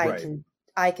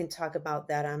I can talk about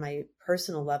that on my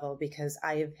personal level because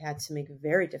I have had to make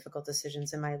very difficult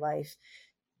decisions in my life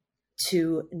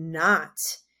to not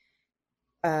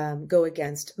go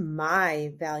against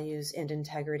my values and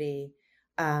integrity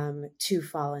to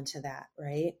fall into that.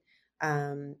 Right.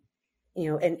 And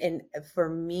for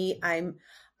me, I'm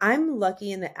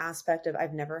lucky in the aspect of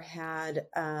I've never had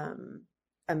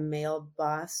a male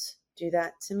boss do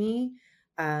that to me.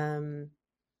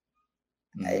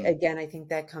 Again, I think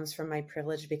that comes from my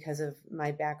privilege because of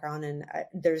my background, and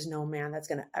there's no man that's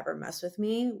going to ever mess with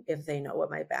me if they know what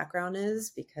my background is,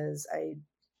 because I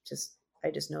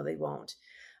just know they won't.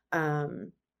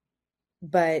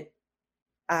 But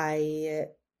I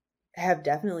have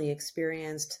definitely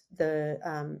experienced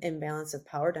the imbalance of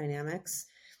power dynamics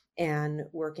and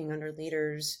working under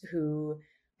leaders who,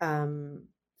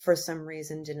 for some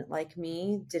reason, didn't like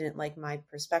me, didn't like my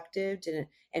perspective,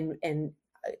 and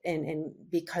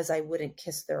because I wouldn't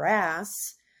kiss their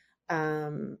ass,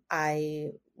 I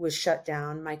was shut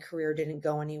down. My career didn't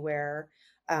go anywhere.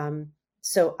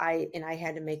 So I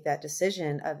had to make that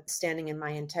decision of standing in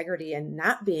my integrity and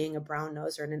not being a brown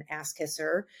noser and an ass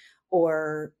kisser,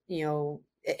 or,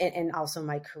 and also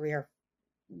my career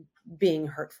being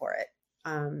hurt for it.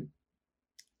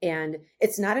 And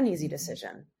it's not an easy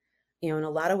decision. In a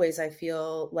lot of ways, I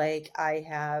feel like I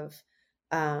have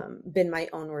been my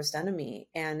own worst enemy.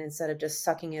 And instead of just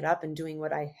sucking it up and doing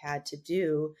what I had to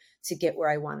do to get where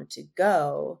I wanted to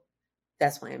go,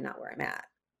 that's why I'm not where I'm at.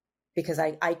 Because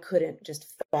I couldn't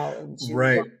just fall into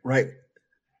right.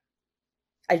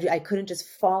 I couldn't just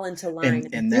fall into line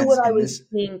and do what I was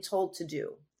being told to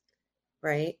do.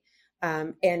 Right.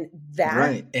 And that,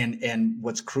 right. And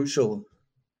what's crucial,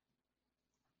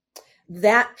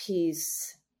 that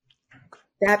piece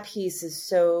is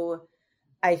so,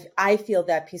 I feel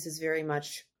that piece is very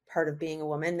much part of being a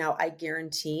woman. Now, I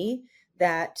guarantee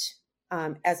that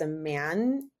as a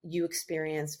man, you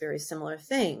experience very similar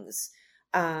things,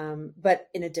 but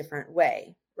in a different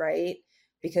way, right?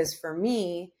 Because for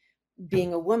me,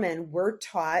 being a woman, we're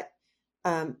taught,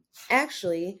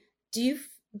 actually, do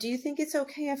you think it's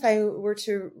okay if I were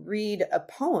to read a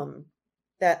poem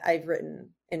that I've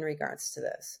written in regards to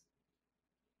this?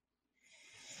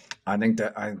 I think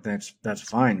that's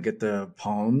fine. Get the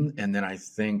poem, and then I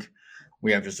think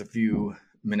we have just a few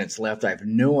minutes left. I have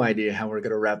no idea how we're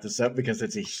going to wrap this up because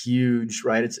it's a huge,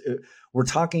 right? We're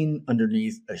talking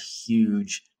underneath a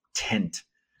huge tent,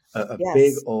 a Yes.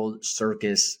 big old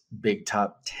circus, big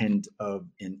top tent of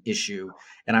an issue.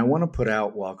 And I want to put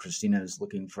out, while Christina is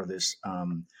looking for this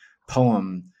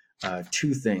poem,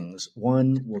 three things.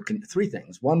 One, we'll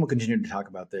continue to talk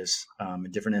about this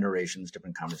in different iterations,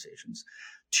 different conversations.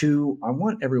 Two, I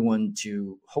want everyone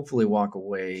to hopefully walk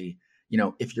away,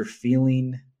 if you're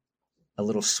feeling a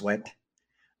little sweat,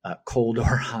 cold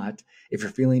or hot, if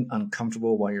you're feeling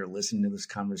uncomfortable while you're listening to this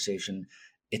conversation,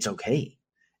 it's okay.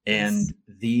 And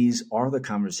these are the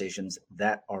conversations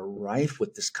that are rife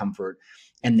with discomfort,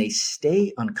 and they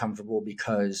stay uncomfortable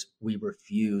because we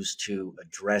refuse to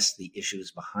address the issues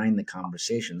behind the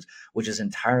conversations, which is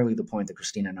entirely the point that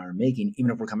Christina and I are making,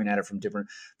 even if we're coming at it from different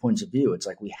points of view. It's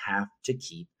like we have to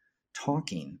keep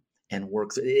talking and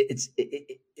work.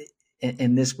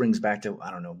 And this brings back to, I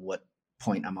don't know what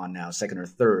point I'm on now, second or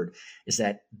third, is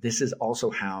that this is also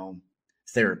how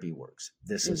therapy works.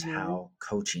 This is how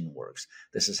coaching works.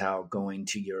 This is how going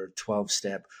to your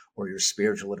 12-step or your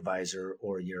spiritual advisor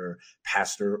or your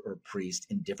pastor or priest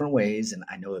in different ways. And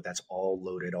I know that that's all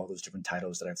loaded, all those different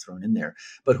titles that I've thrown in there.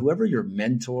 But whoever your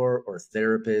mentor or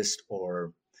therapist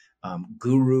or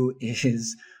guru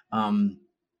is,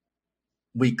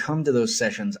 we come to those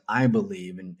sessions, I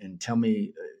believe, and tell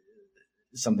me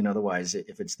something otherwise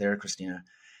if it's there, Christina.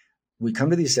 We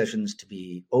come to these sessions to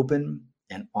be open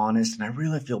and honest. And I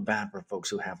really feel bad for folks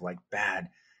who have like bad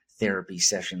therapy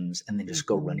sessions and then just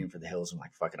go running for the hills and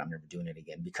like, fuck it, I'm never doing it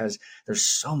again, because there's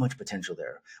so much potential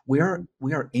there. We are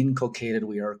inculcated,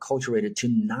 we are acculturated to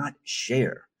not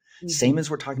share. Same as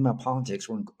we're talking about politics,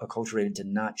 we're acculturated to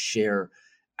not share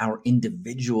our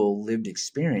individual lived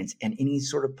experience and any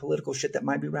sort of political shit that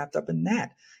might be wrapped up in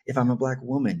that. If I'm a Black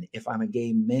woman, if I'm a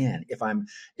gay man, if I'm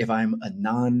a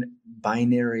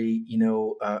non-binary,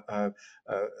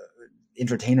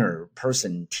 entertainer,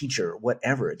 person, teacher,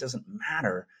 whatever, it doesn't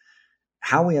matter.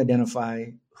 How we identify,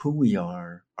 who we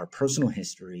are, our personal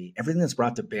history, everything that's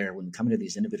brought to bear when we come into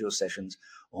these individual sessions,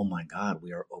 oh my God,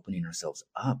 we are opening ourselves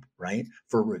up, right?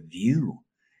 For review.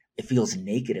 It feels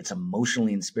naked. It's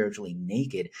emotionally and spiritually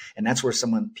naked. And that's where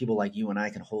people like you and I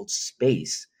can hold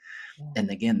space. And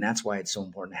again, that's why it's so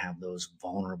important to have those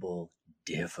vulnerable,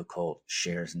 difficult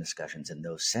shares and discussions in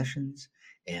those sessions,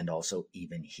 and also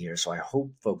even here. So I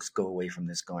hope folks go away from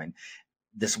this going,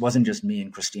 this wasn't just me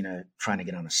and Christina trying to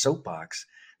get on a soapbox.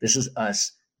 This is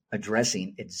us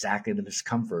addressing exactly the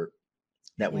discomfort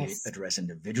that we address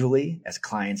individually as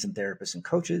clients and therapists and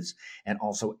coaches, and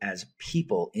also as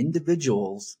people,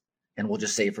 individuals. And we'll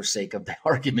just say, for sake of the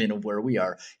argument of where we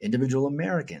are, individual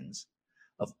Americans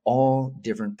of all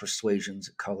different persuasions,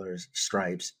 colors,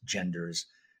 stripes, genders,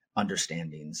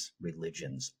 understandings,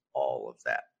 religions, all of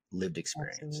that lived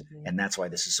experience. Absolutely. And that's why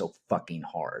this is so fucking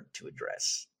hard to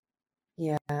address.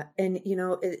 Yeah. And, you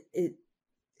know,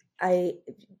 I,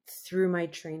 through my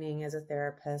training as a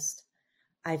therapist,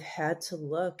 I've had to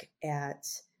look at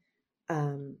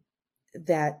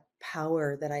that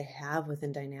power that I have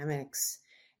within dynamics.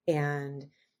 And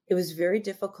it was very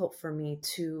difficult for me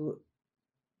to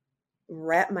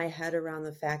wrap my head around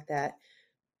the fact that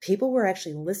people were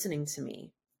actually listening to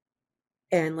me.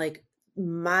 And like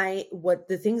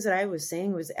the things that I was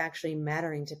saying was actually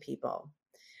mattering to people.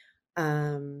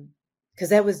 Because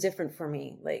that was different for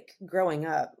me. Like growing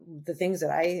up, the things that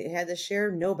I had to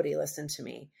share, nobody listened to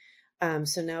me.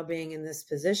 So now being in this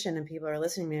position and people are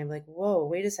listening to me, I'm like, whoa,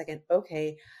 wait a second.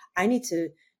 Okay. I need to,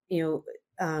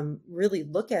 really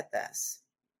look at this.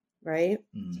 Right.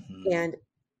 Mm-hmm. And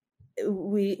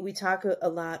we talk a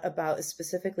lot about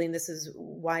specifically, and this is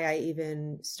why I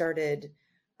even started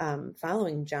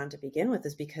following John to begin with,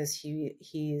 is because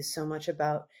he's so much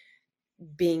about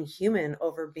being human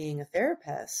over being a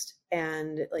therapist.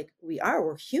 And like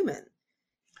we're human.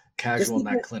 Casual,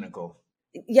 not clinical.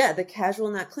 Yeah, the casual,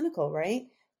 not clinical, right?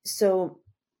 So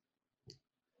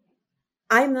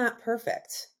I'm not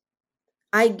perfect.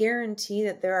 I guarantee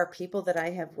that there are people that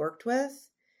I have worked with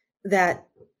that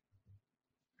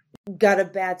got a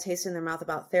bad taste in their mouth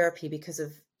about therapy because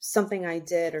of something I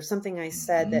did or something I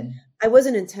said mm-hmm. that I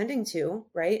wasn't intending to,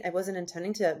 right? I wasn't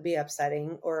intending to be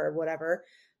upsetting or whatever,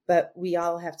 but we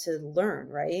all have to learn,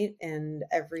 right? And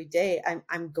every day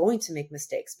I'm going to make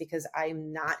mistakes because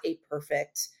I'm not a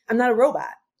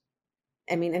robot.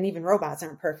 I mean, and even robots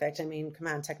aren't perfect. I mean, come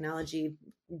on, technology,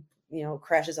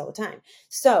 crashes all the time.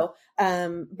 So,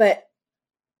 but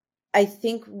I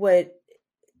think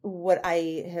what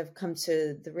I have come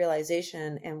to the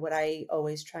realization, and what I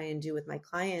always try and do with my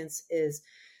clients, is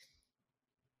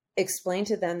explain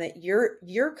to them that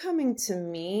you're coming to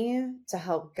me to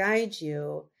help guide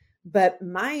you, but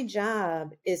my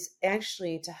job is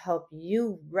actually to help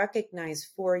you recognize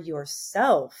for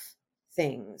yourself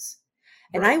things.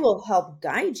 And right. I will help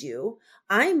guide you.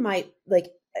 I am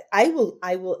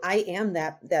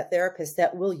that therapist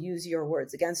that will use your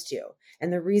words against you.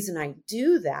 And the reason I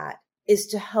do that is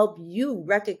to help you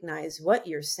recognize what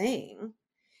you're saying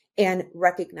and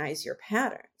recognize your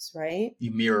patterns, right?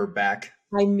 You mirror back.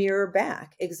 I mirror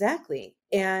back. Exactly.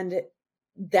 And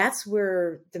that's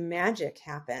where the magic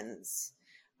happens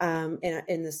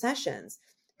in the sessions.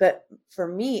 But for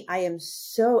me, I am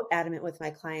so adamant with my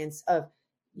clients of,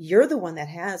 you're the one that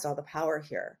has all the power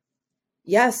here.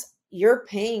 Yes, you're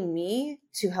paying me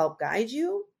to help guide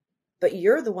you, but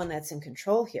you're the one that's in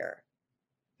control here.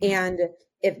 And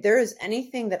if there is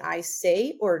anything that I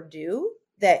say or do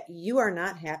that you are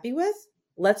not happy with,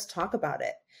 let's talk about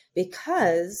it.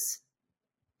 Because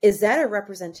is that a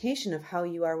representation of how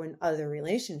you are in other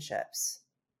relationships?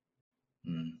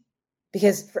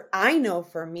 Because I know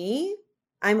for me,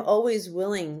 I'm always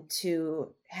willing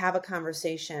to have a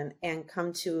conversation and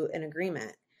come to an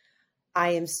agreement. I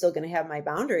am still going to have my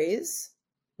boundaries.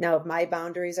 Now, if my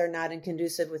boundaries are not in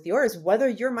conducive with yours, whether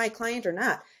you're my client or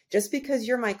not, just because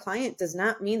you're my client does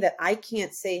not mean that I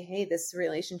can't say, hey, this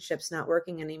relationship's not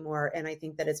working anymore, and I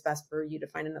think that it's best for you to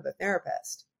find another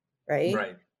therapist, right?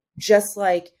 Right. Just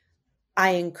like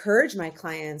I encourage my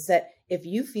clients that if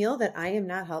you feel that I am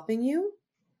not helping you,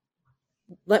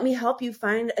 let me help you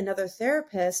find another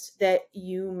therapist that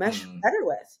you mesh better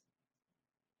with.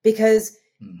 Because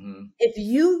if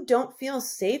you don't feel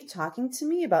safe talking to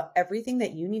me about everything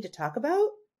that you need to talk about,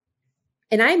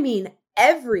 and I mean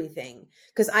everything,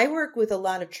 because I work with a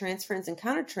lot of transference and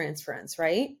countertransference,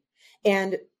 right?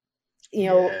 And,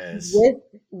 yes.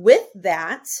 with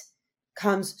that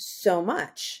comes so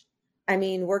much. I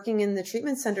mean, working in the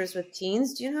treatment centers with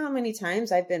teens, do you know how many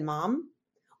times I've been mom,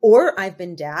 or I've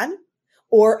been dad,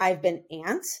 or I've been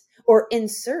aunt, or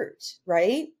insert,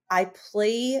 right? I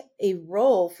play a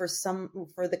role for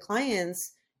the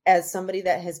clients as somebody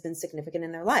that has been significant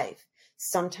in their life.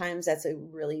 Sometimes that's a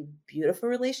really beautiful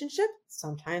relationship.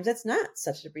 Sometimes it's not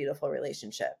such a beautiful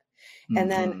relationship. And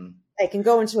then I can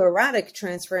go into erotic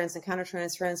transference and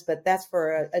countertransference, but that's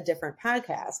for a different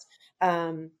podcast.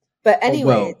 But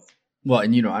anyway. Well,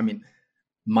 and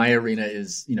my arena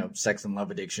is, sex and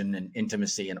love addiction and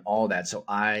intimacy and all that. So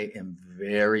I am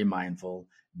very mindful,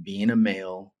 being a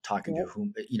male, talking to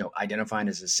whom, identifying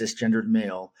as a cisgendered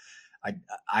male. I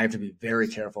have to be very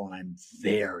careful, and I'm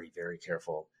very, very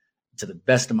careful to the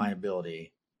best of my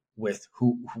ability with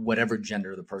whatever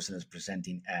gender the person is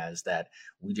presenting as, that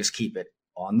we just keep it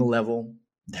on the level.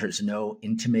 There's no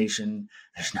intimation.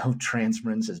 There's no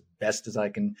transference, as best as I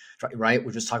can try, right?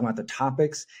 We're just talking about the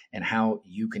topics and how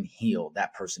you can heal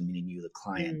that person, meaning you, the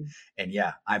client. And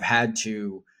yeah, I've had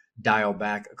to dial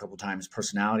back a couple times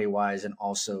personality wise, and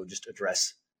also just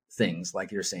address things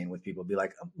like you're saying with people, be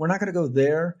like, we're not going to go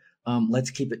there.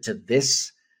 Let's keep it to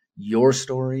this, your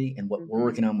story and what we're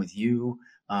working on with you.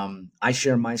 I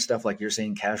share my stuff, like you're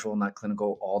saying, casual, not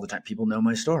clinical, all the time. People know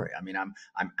my story. I mean, I'm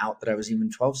out that I was even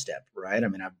 12-step, right? I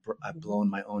mean, I've blown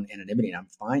my own anonymity, and I'm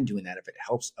fine doing that if it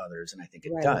helps others. And I think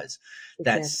it does. Exactly.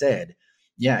 That said,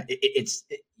 yeah,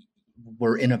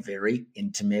 we're in a very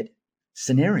intimate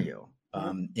scenario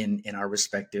in our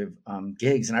respective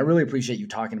gigs. And I really appreciate you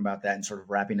talking about that and sort of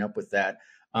wrapping up with that.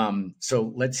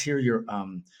 So let's hear your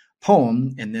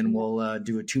poem, and then we'll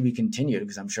do a to be continued,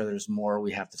 because I'm sure there's more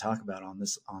we have to talk about on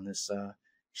this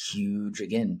huge,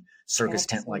 again, circus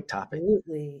tent like topic.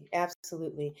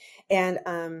 Absolutely. And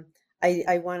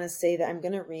I want to say that I'm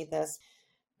going to read this.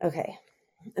 Okay.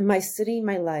 My city,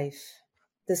 my life,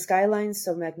 the skyline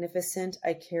so magnificent,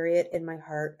 I carry it in my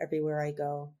heart everywhere I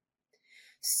go.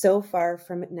 So far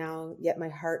from it now, yet my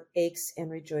heart aches and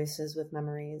rejoices with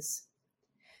memories.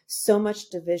 So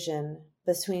much division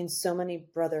between so many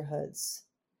brotherhoods.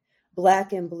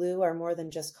 Black and blue are more than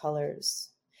just colors.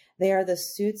 They are the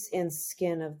suits and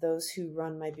skin of those who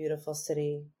run my beautiful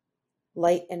city.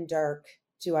 Light and dark,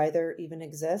 do either even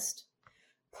exist?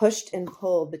 Pushed and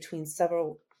pulled between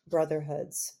several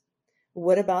brotherhoods.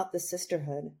 What about the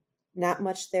sisterhood? Not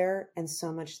much there and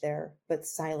so much there, but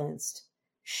silenced.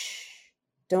 Shh,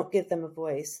 don't give them a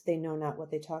voice. They know not what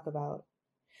they talk about.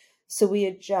 So we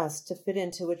adjust to fit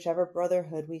into whichever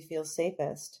brotherhood we feel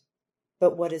safest.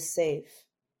 But what is safe?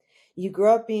 You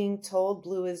grow up being told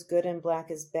blue is good and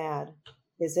black is bad.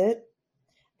 Is it?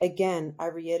 Again, I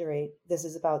reiterate, this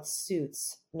is about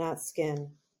suits, not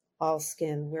skin. All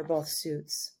skin, we're both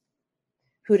suits.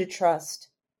 Who to trust?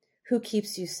 Who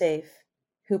keeps you safe?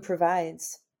 Who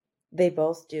provides? They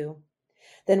both do.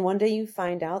 Then one day you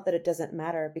find out that it doesn't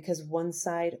matter because one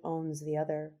side owns the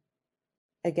other.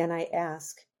 Again, I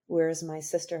ask, where is my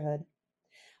sisterhood?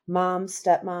 Moms,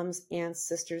 stepmoms, aunts,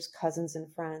 sisters, cousins, and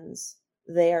friends.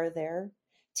 They are there,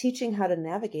 teaching how to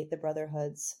navigate the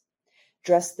brotherhoods.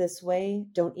 Dress this way,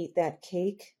 don't eat that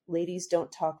cake, ladies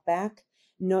don't talk back,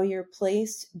 know your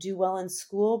place, do well in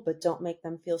school, but don't make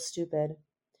them feel stupid.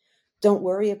 Don't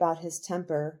worry about his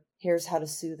temper, here's how to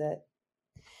soothe it.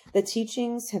 The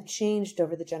teachings have changed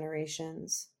over the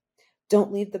generations.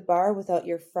 Don't leave the bar without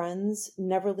your friends,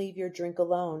 never leave your drink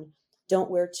alone. Don't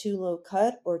wear too low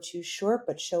cut or too short,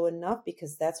 but show enough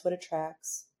because that's what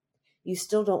attracts. You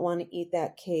still don't want to eat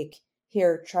that cake.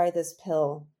 Here, try this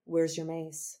pill. Where's your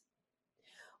mace?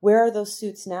 Where are those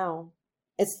suits now?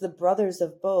 It's the brothers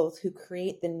of both who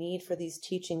create the need for these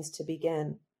teachings to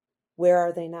begin. Where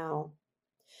are they now?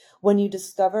 When you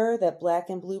discover that black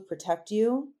and blue protect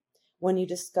you, when you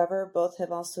discover both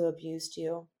have also abused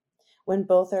you, when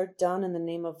both are done in the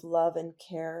name of love and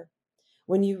care,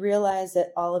 when you realize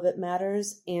that all of it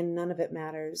matters and none of it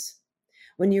matters,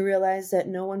 when you realize that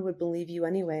no one would believe you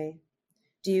anyway,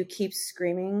 do you keep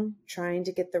screaming, trying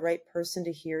to get the right person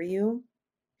to hear you?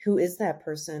 Who is that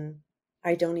person?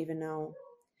 I don't even know.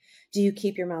 Do you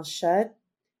keep your mouth shut?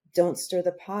 Don't stir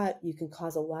the pot. You can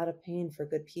cause a lot of pain for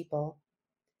good people.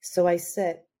 So I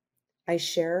sit. I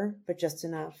share, but just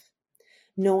enough.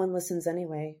 No one listens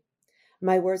anyway.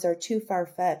 My words are too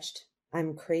far-fetched.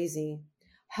 I'm crazy.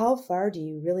 How far do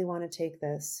you really want to take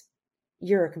this?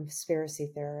 You're a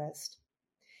conspiracy theorist.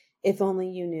 If only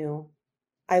you knew.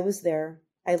 I was there.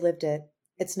 I lived it.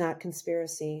 It's not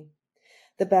conspiracy.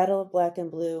 The battle of black and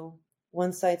blue.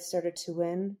 One side started to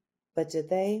win, but did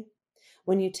they?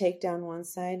 When you take down one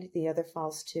side, the other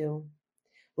falls too.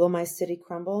 Will my city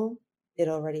crumble? It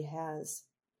already has.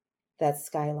 That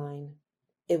skyline.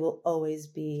 It will always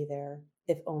be there,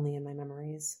 if only in my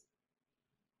memories.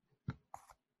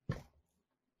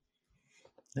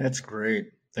 That's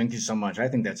great. Thank you so much. I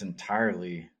think that's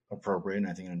entirely appropriate, and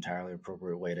I think an entirely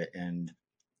appropriate way to end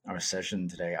our session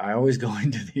today. I always go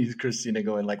into these, Christina,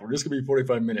 going like, we're just gonna be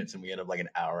 45 minutes, and we end up like an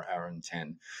hour and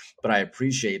 10. But I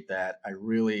appreciate that. I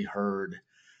really heard,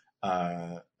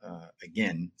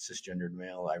 again, cisgendered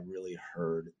male, I really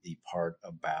heard the part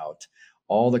about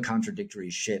all the contradictory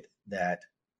shit that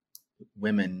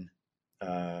women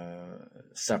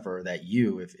suffer, that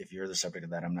you, if you're the subject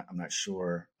of that, I'm not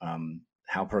sure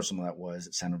how personal that was.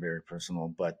 It sounded very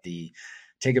personal, but the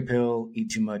take a pill, eat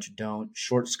too much, don't,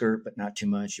 short skirt, but not too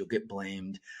much, you'll get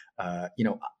blamed.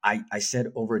 I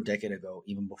said over a decade ago,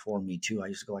 even before Me Too, I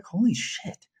used to go like, holy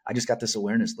shit, I just got this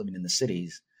awareness living in the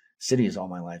cities all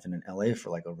my life and in LA for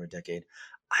like over a decade.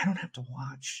 I don't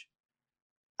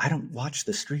watch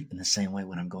the street in the same way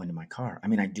when I'm going to my car. I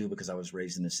mean, I do because I was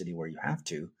raised in a city where you have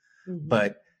to,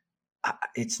 but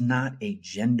it's not a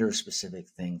gender specific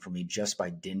thing for me just by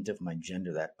dint of my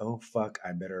gender that, oh, fuck,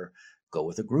 I better go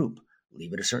with a group,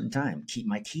 leave at a certain time, keep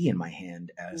my key in my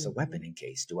hand as a weapon in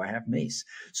case. Do I have mace?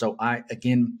 So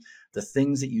again, the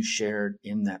things that you shared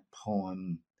in that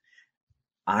poem,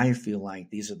 I feel like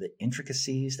these are the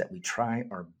intricacies that we try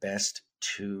our best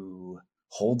to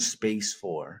hold space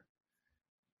for.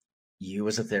 You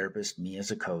as a therapist, me as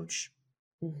a coach,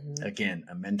 again,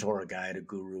 a mentor, a guide, a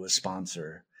guru, a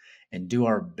sponsor, and do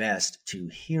our best to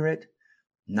hear it,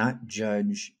 not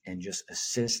judge, and just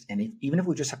assist. And even if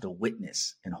we just have to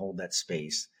witness and hold that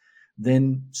space,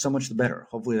 then so much the better.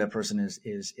 Hopefully that person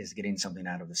is getting something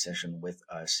out of the session with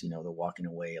us. They're walking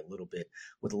away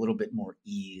with a little bit more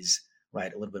ease,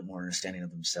 right? A little bit more understanding of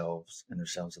themselves and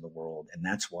themselves of the world. And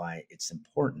that's why it's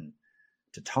important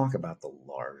to talk about the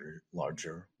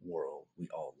larger world we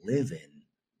all live in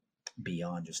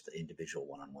beyond just the individual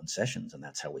one-on-one sessions. And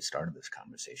that's how we started this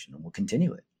conversation, and we'll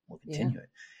continue it. It.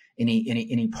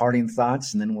 Any parting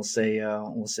thoughts? And then we'll say,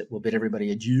 we'll bid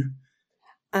everybody adieu.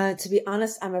 To be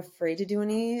honest, I'm afraid to do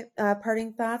any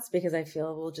parting thoughts because I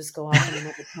feel we'll just go off on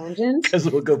another tangent. Because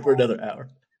we'll go for another hour.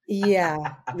 Yeah.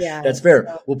 That's fair.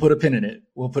 So, we'll put a pin in it.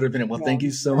 Well, thank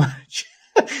you so much.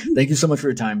 Thank you so much for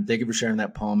your time. Thank you for sharing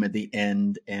that poem at the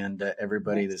end. And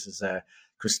everybody, this is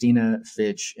Christina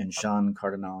Fitch and Sean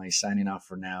Cardinale signing off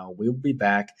for now. We'll be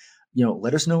back.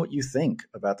 Let us know what you think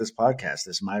about this podcast.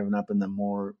 This might have not been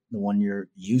the one you're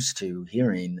used to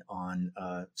hearing on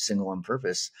Single on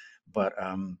Purpose, but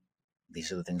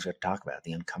these are the things we have to talk about,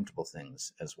 the uncomfortable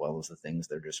things, as well as the things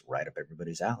that are just right up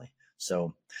everybody's alley.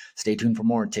 So stay tuned for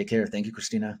more. Take care. Thank you,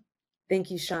 Christina. Thank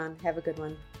you, Sean. Have a good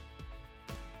one.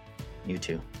 You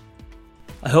too.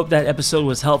 I hope that episode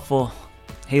was helpful.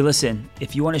 Hey, listen,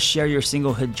 if you want to share your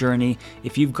singlehood journey,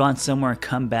 if you've gone somewhere and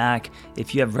come back,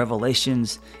 if you have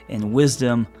revelations and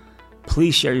wisdom,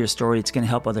 please share your story. It's going to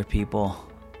help other people.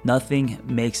 Nothing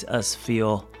makes us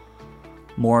feel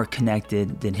more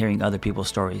connected than hearing other people's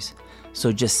stories.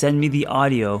 So just send me the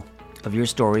audio of your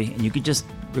story, and you could just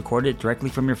record it directly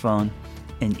from your phone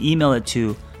and email it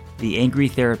to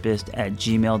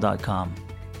theangrytherapist@gmail.com.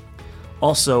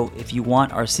 Also, if you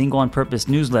want our Single on Purpose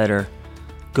newsletter,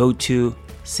 go to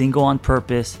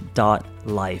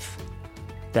singleonpurpose.life.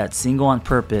 That's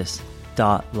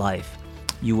singleonpurpose.life.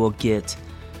 You will get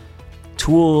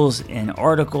tools and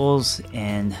articles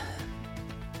and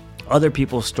other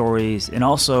people's stories, and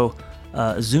also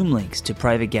Zoom links to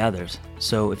private gathers.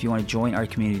 So if you want to join our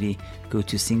community, go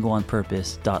to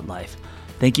singleonpurpose.life.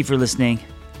 Thank you for listening.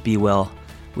 Be well.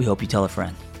 We hope you tell a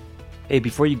friend. Hey,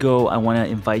 before you go, I want to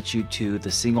invite you to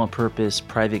the Single on Purpose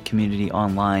private community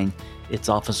online. It's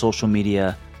off of social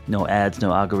media, no ads,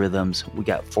 no algorithms. We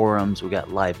got forums, we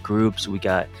got live groups, we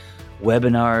got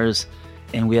webinars,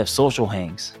 and we have social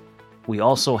hangs. We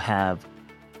also have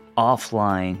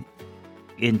offline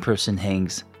in-person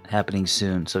hangs happening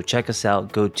soon. So check us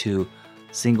out. Go to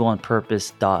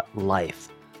singleonpurpose.life.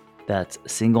 That's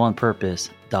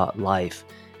singleonpurpose.life,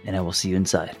 and I will see you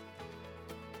inside.